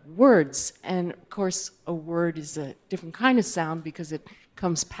about words. And of course, a word is a different kind of sound because it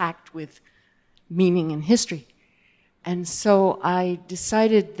comes packed with meaning and history. And so I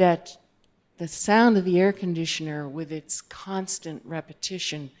decided that the sound of the air conditioner, with its constant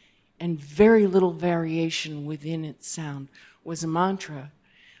repetition and very little variation within its sound, was a mantra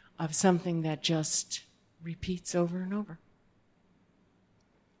of something that just repeats over and over.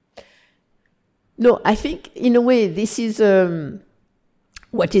 No, I think in a way this is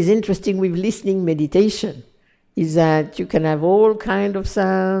what is interesting with listening meditation, is that you can have all kind of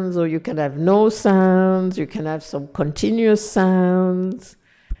sounds, or you can have no sounds, you can have some continuous sounds,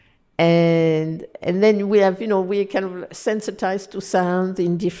 and then we have, we're kind of sensitized to sound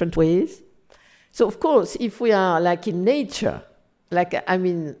in different ways. So of course, if we are like in nature,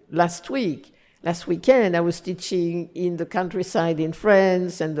 last weekend I was teaching in the countryside in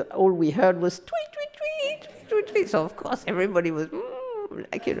France, and all we heard was tweet, tweet, tweet, tweet, tweet. So of course everybody was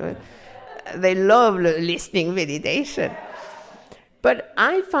they love listening meditation. But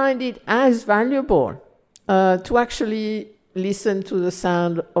I find it as valuable to actually listen to the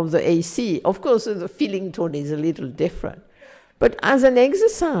sound of the AC. Of course, the feeling tone is a little different. But as an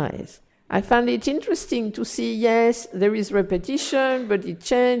exercise, I find it interesting to see, yes, there is repetition, but it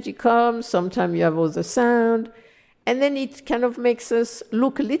changes, it comes, sometimes you have other sound, and then it kind of makes us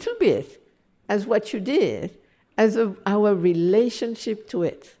look a little bit as what you did, as our relationship to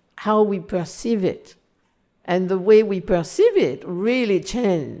it, how we perceive it. And the way we perceive it really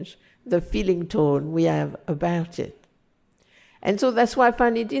change the feeling tone we have about it. And so that's why I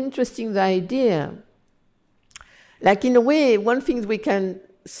find it interesting, the idea. Like in a way, one thing we can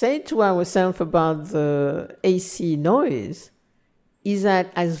say to ourselves about the AC noise is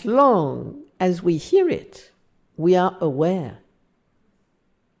that as long as we hear it, we are aware.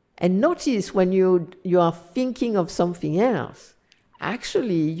 And notice when you are thinking of something else,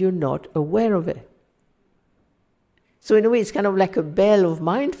 actually you're not aware of it. So in a way, it's kind of like a bell of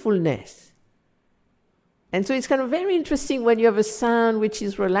mindfulness. And so it's kind of very interesting when you have a sound which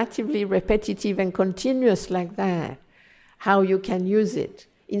is relatively repetitive and continuous like that, how you can use it.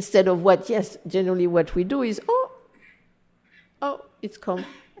 Instead of generally what we do is, it's come.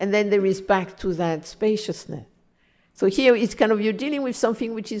 And then there is back to that spaciousness. So here it's kind of, you're dealing with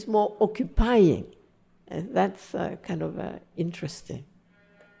something which is more occupying. And that's kind of interesting.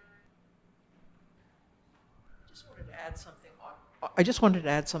 I just wanted to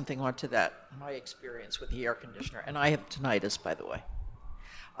add something onto that, my experience with the air conditioner. And I have tinnitus, by the way.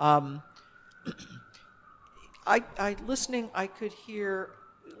 Listening, I could hear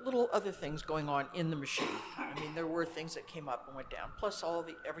little other things going on in the machine. I mean, there were things that came up and went down, plus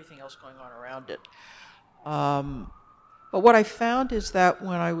everything else going on around it. But what I found is that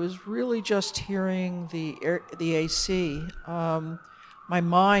when I was really just hearing the AC, my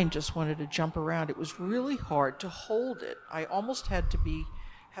mind just wanted to jump around. It was really hard to hold it. I almost had to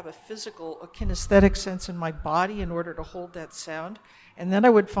have a kinesthetic sense in my body in order to hold that sound. And then I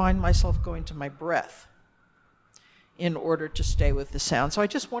would find myself going to my breath in order to stay with the sound. So I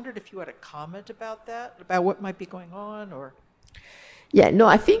just wondered if you had a comment about that, about what might be going on, or... Yeah, no,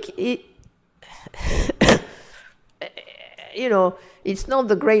 I think it... it's not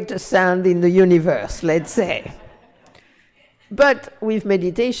the greatest sound in the universe, let's say. But with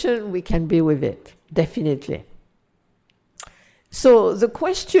meditation, we can be with it, definitely. So the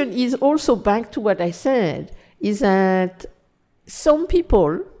question is also back to what I said, is that some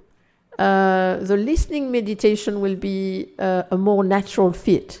people, the listening meditation will be a more natural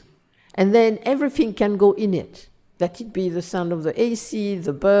fit. And then everything can go in it. That it be the sound of the AC,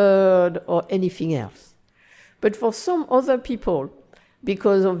 the bird, or anything else. But for some other people,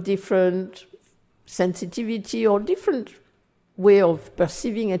 because of different sensitivity or different way of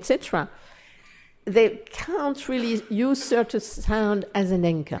perceiving, etc., they can't really use certain sound as an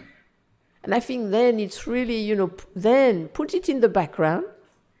anchor. And I think then it's really, then put it in the background,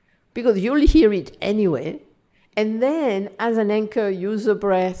 because you'll hear it anyway, and then as an anchor, use the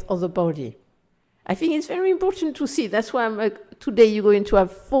breath or the body. I think it's very important to see. That's why today you're going to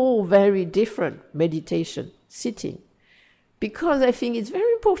have 4 very different meditation sitting, because I think it's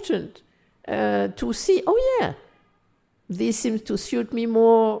very important to see, this seems to suit me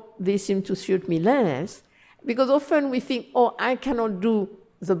more, this seems to suit me less, because often we think, I cannot do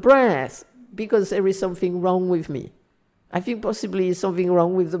the breath because there is something wrong with me. I think possibly something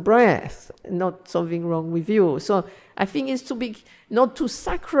wrong with the breath, not something wrong with you. So I think it's to be, not to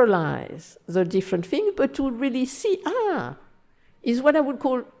sacralize the different things, but to really see, is what I would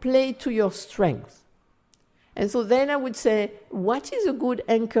call play to your strength. And so then I would say, what is a good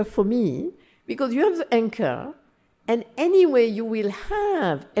anchor for me? Because you have the anchor, and anyway you will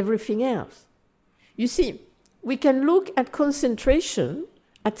have everything else. You see, we can look at concentration,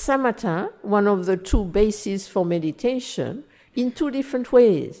 at samatha, one of the 2 bases for meditation, in 2 different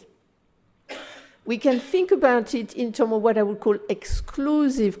ways. We can think about it in terms of what I would call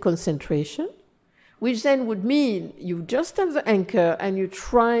exclusive concentration, which then would mean you just have the anchor and you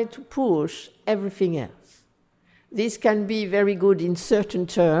try to push everything else. This can be very good in certain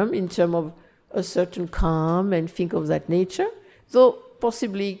terms, in terms of a certain calm and think of that nature, though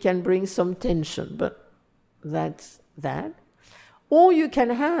possibly can bring some tension, but that's that. Or you can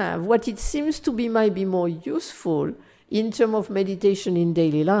have what it seems to be might be more useful in terms of meditation in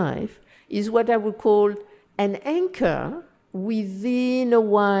daily life, is what I would call an anchor within a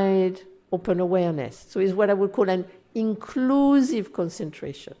wide open awareness. So it's what I would call an inclusive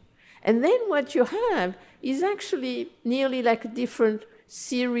concentration. And then what you have is actually nearly like a different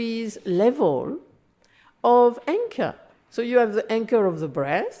series level of anchor. So you have the anchor of the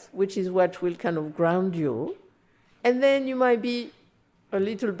breath, which is what will kind of ground you. And then you might be a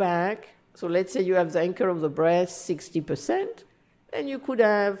little back. So let's say you have the anchor of the breath 60%, and you could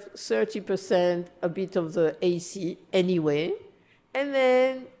have 30% a bit of the AC anyway, and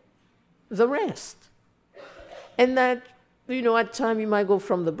then the rest. And that, at time you might go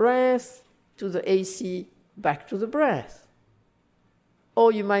from the breath to the AC back to the breath.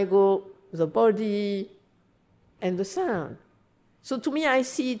 Or you might go the body and the sound. So to me, I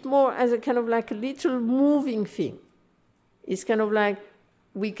see it more as a kind of like a little moving thing. It's kind of like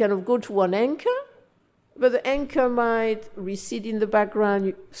we kind of go to one anchor, but the anchor might recede in the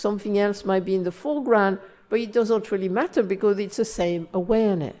background, something else might be in the foreground, but it doesn't really matter because it's the same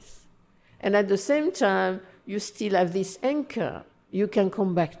awareness. And at the same time, you still have this anchor you can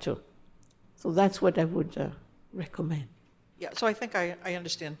come back to. So that's what I would recommend. Yeah, so I think I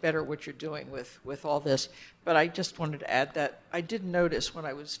understand better what you're doing with all this, but I just wanted to add that I did notice when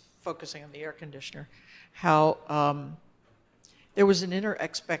I was focusing on the air conditioner how there was an inner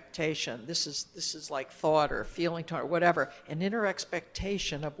expectation. This is like thought or feeling or whatever, an inner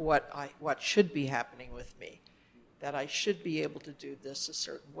expectation of what should be happening with me, that I should be able to do this a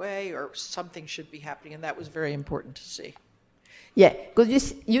certain way or something should be happening, and that was very important to see. Yeah,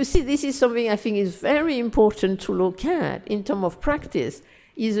 because you see, this is something I think is very important to look at in terms of practice,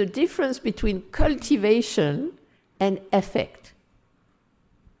 is a difference between cultivation and effect.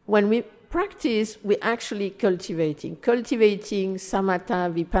 When we practice, we're actually cultivating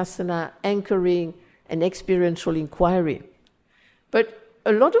samatha, vipassana, anchoring, and experiential inquiry. But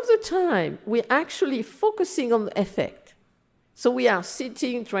a lot of the time, we're actually focusing on the effect. So we are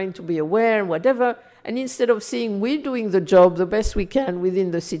sitting, trying to be aware, whatever, and instead of saying we're doing the job the best we can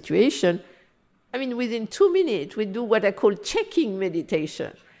within the situation, within 2 minutes, we do what I call checking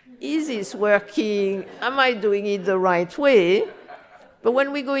meditation. Is this working? Am I doing it the right way? But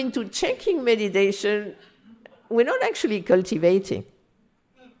when we go into checking meditation, we're not actually cultivating.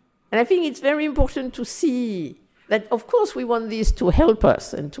 And I think it's very important to see that, of course, we want this to help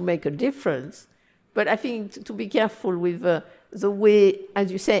us and to make a difference, but I think to be careful with the way,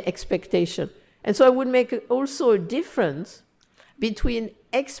 as you say, expectation. And so I would make also a difference between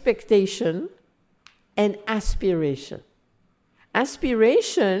expectation and aspiration.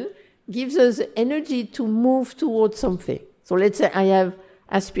 Aspiration gives us energy to move towards something. So let's say I have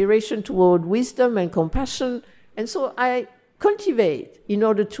aspiration toward wisdom and compassion, and so I cultivate in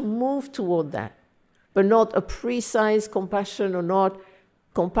order to move toward that, but not a precise compassion or not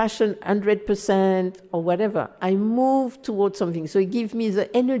compassion 100% or whatever. I move towards something, so it gives me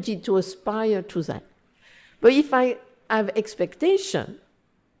the energy to aspire to that. But if I have expectation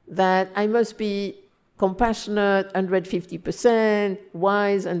that I must be compassionate 150%,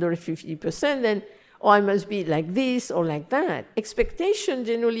 wise 150%, then or I must be like this or like that. Expectation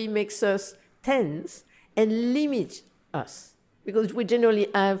generally makes us tense and limits us because we generally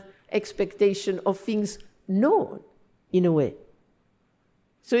have expectation of things known in a way.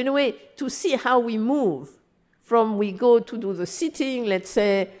 So in a way, to see how we move from we go to do the sitting, let's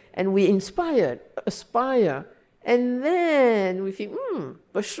say, and we aspire, and then we think,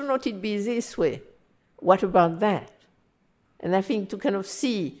 but should not it be this way? What about that? And I think to kind of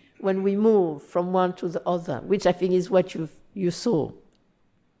see when we move from one to the other, which I think is what you saw.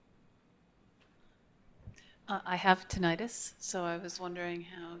 I have tinnitus, so I was wondering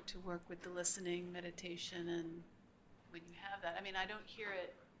how to work with the listening meditation and when you have that. I don't hear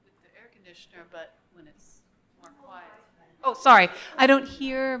it with the air conditioner, but when it's more quiet. Oh, sorry. I don't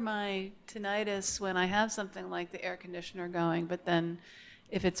hear my tinnitus when I have something like the air conditioner going, but then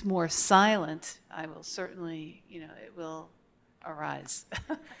if it's more silent, I will certainly, it will arise,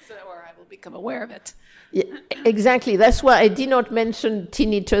 or I will become aware of it. Yeah, exactly. That's why I did not mention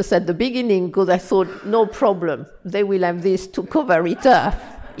tinnitus at the beginning, because I thought, no problem. They will have this to cover it up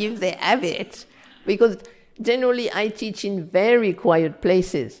if they have it. Because generally I teach in very quiet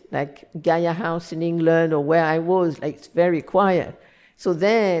places, like Gaia House in England or where I was, like it's very quiet. So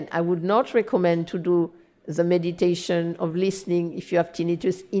then I would not recommend to do the meditation of listening if you have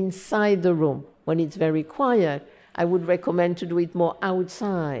tinnitus inside the room when it's very quiet. I would recommend to do it more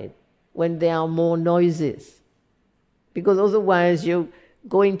outside when there are more noises, because otherwise you're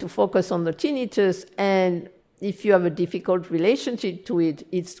going to focus on the tinnitus, and if you have a difficult relationship to it,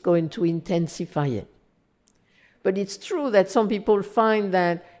 it's going to intensify it. But it's true that some people find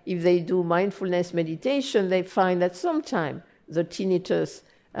that if they do mindfulness meditation, they find that sometimes the tinnitus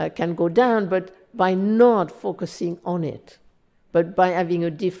can go down, but by not focusing on it, but by having a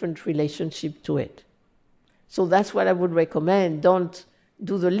different relationship to it. So that's what I would recommend. Don't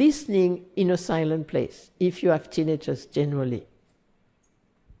do the listening in a silent place if you have tinnitus generally.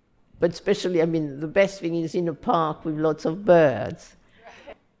 But especially, the best thing is in a park with lots of birds.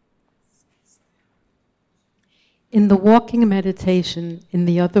 In the walking meditation in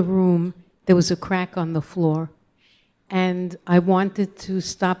the other room, there was a crack on the floor. And I wanted to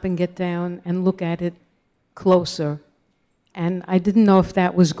stop and get down and look at it closer. And I didn't know if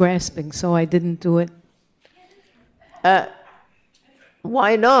that was grasping, so I didn't do it.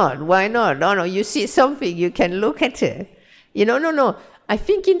 Why not? Why not? No, you see something, you can look at it. No. I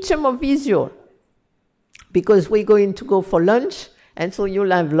think in terms of visual, because we're going to go for lunch, and so you'll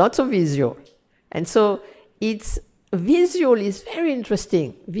have lots of visual. And so visual is very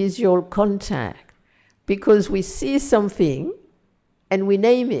interesting, visual contact, because we see something and we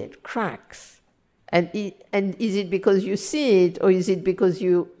name it, cracks. And is it because you see it, or is it because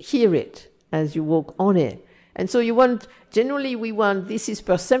you hear it as you walk on it? And so generally we want, this is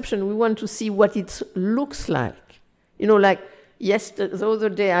perception, we want to see what it looks like. Like the other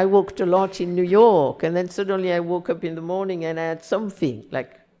day I walked a lot in New York, and then suddenly I woke up in the morning and I had something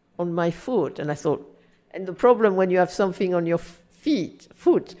like on my foot, and I thought, and the problem when you have something on your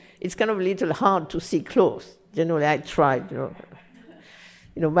foot, it's kind of a little hard to see close. Generally I tried,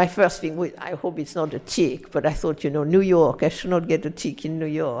 my first thing was, I hope it's not a tick, but I thought, New York, I should not get a tick in New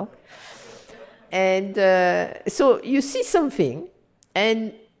York. And so you see something,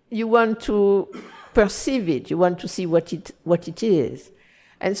 and you want to perceive it. You want to see what it is.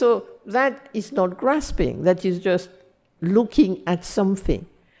 And so that is not grasping. That is just looking at something.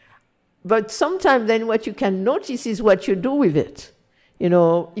 But sometimes then what you can notice is what you do with it.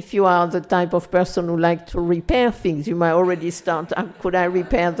 If you are the type of person who like to repair things, you might already start, could I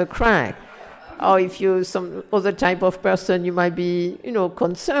repair the crack? Or if you're some other type of person, you might be,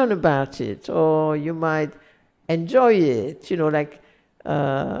 concerned about it, or you might enjoy it.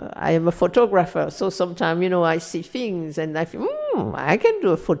 I am a photographer, so sometimes, I see things and I think, I can do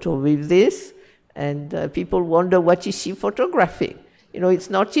a photo with this. And people wonder, what is she photographing? It's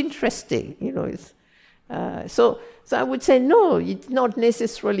not interesting. So I would say, no, it's not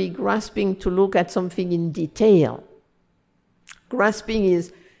necessarily grasping to look at something in detail. Grasping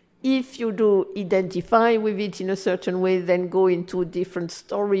is, if you do identify with it in a certain way, then go into a different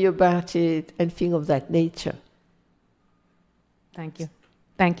story about it and think of that nature. Thank you.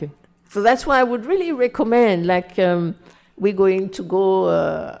 Thank you. So that's why I would really recommend, we're going to go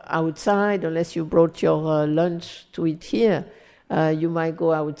outside, unless you brought your lunch to eat here. You might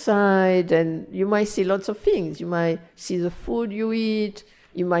go outside and you might see lots of things. You might see the food you eat,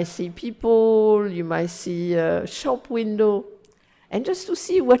 you might see people, you might see a shop window. And just to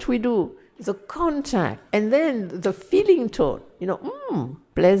see what we do, the contact, and then the feeling tone,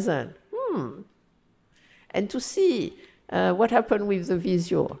 pleasant, and to see what happened with the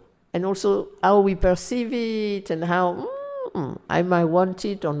visual, and also how we perceive it, and how I might want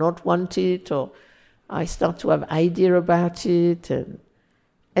it or not want it, or I start to have idea about it,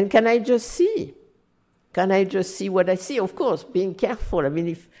 and can I just see? Can I just see what I see? Of course, being careful. I mean,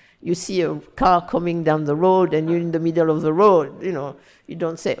 if you see a car coming down the road and you're in the middle of the road, you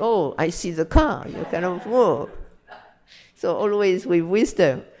don't say, oh, I see the car. You kind of move. So always with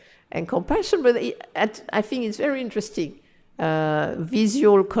wisdom and compassion, but I think it's very interesting,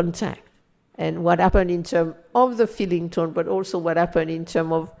 visual contact and what happened in terms of the feeling tone, but also what happened in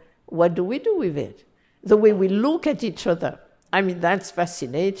terms of what do we do with it? The way we look at each other. I mean, that's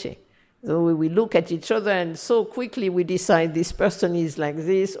fascinating. The way we look at each other, and so quickly we decide this person is like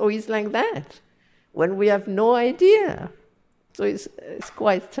this or is like that, when we have no idea. So it's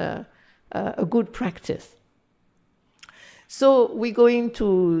quite a good practice. So we're going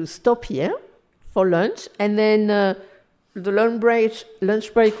to stop here for lunch, and then the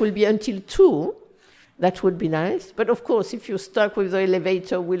lunch break will be until 2. That would be nice. But of course, if you're stuck with the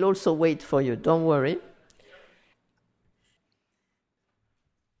elevator, we'll also wait for you. Don't worry.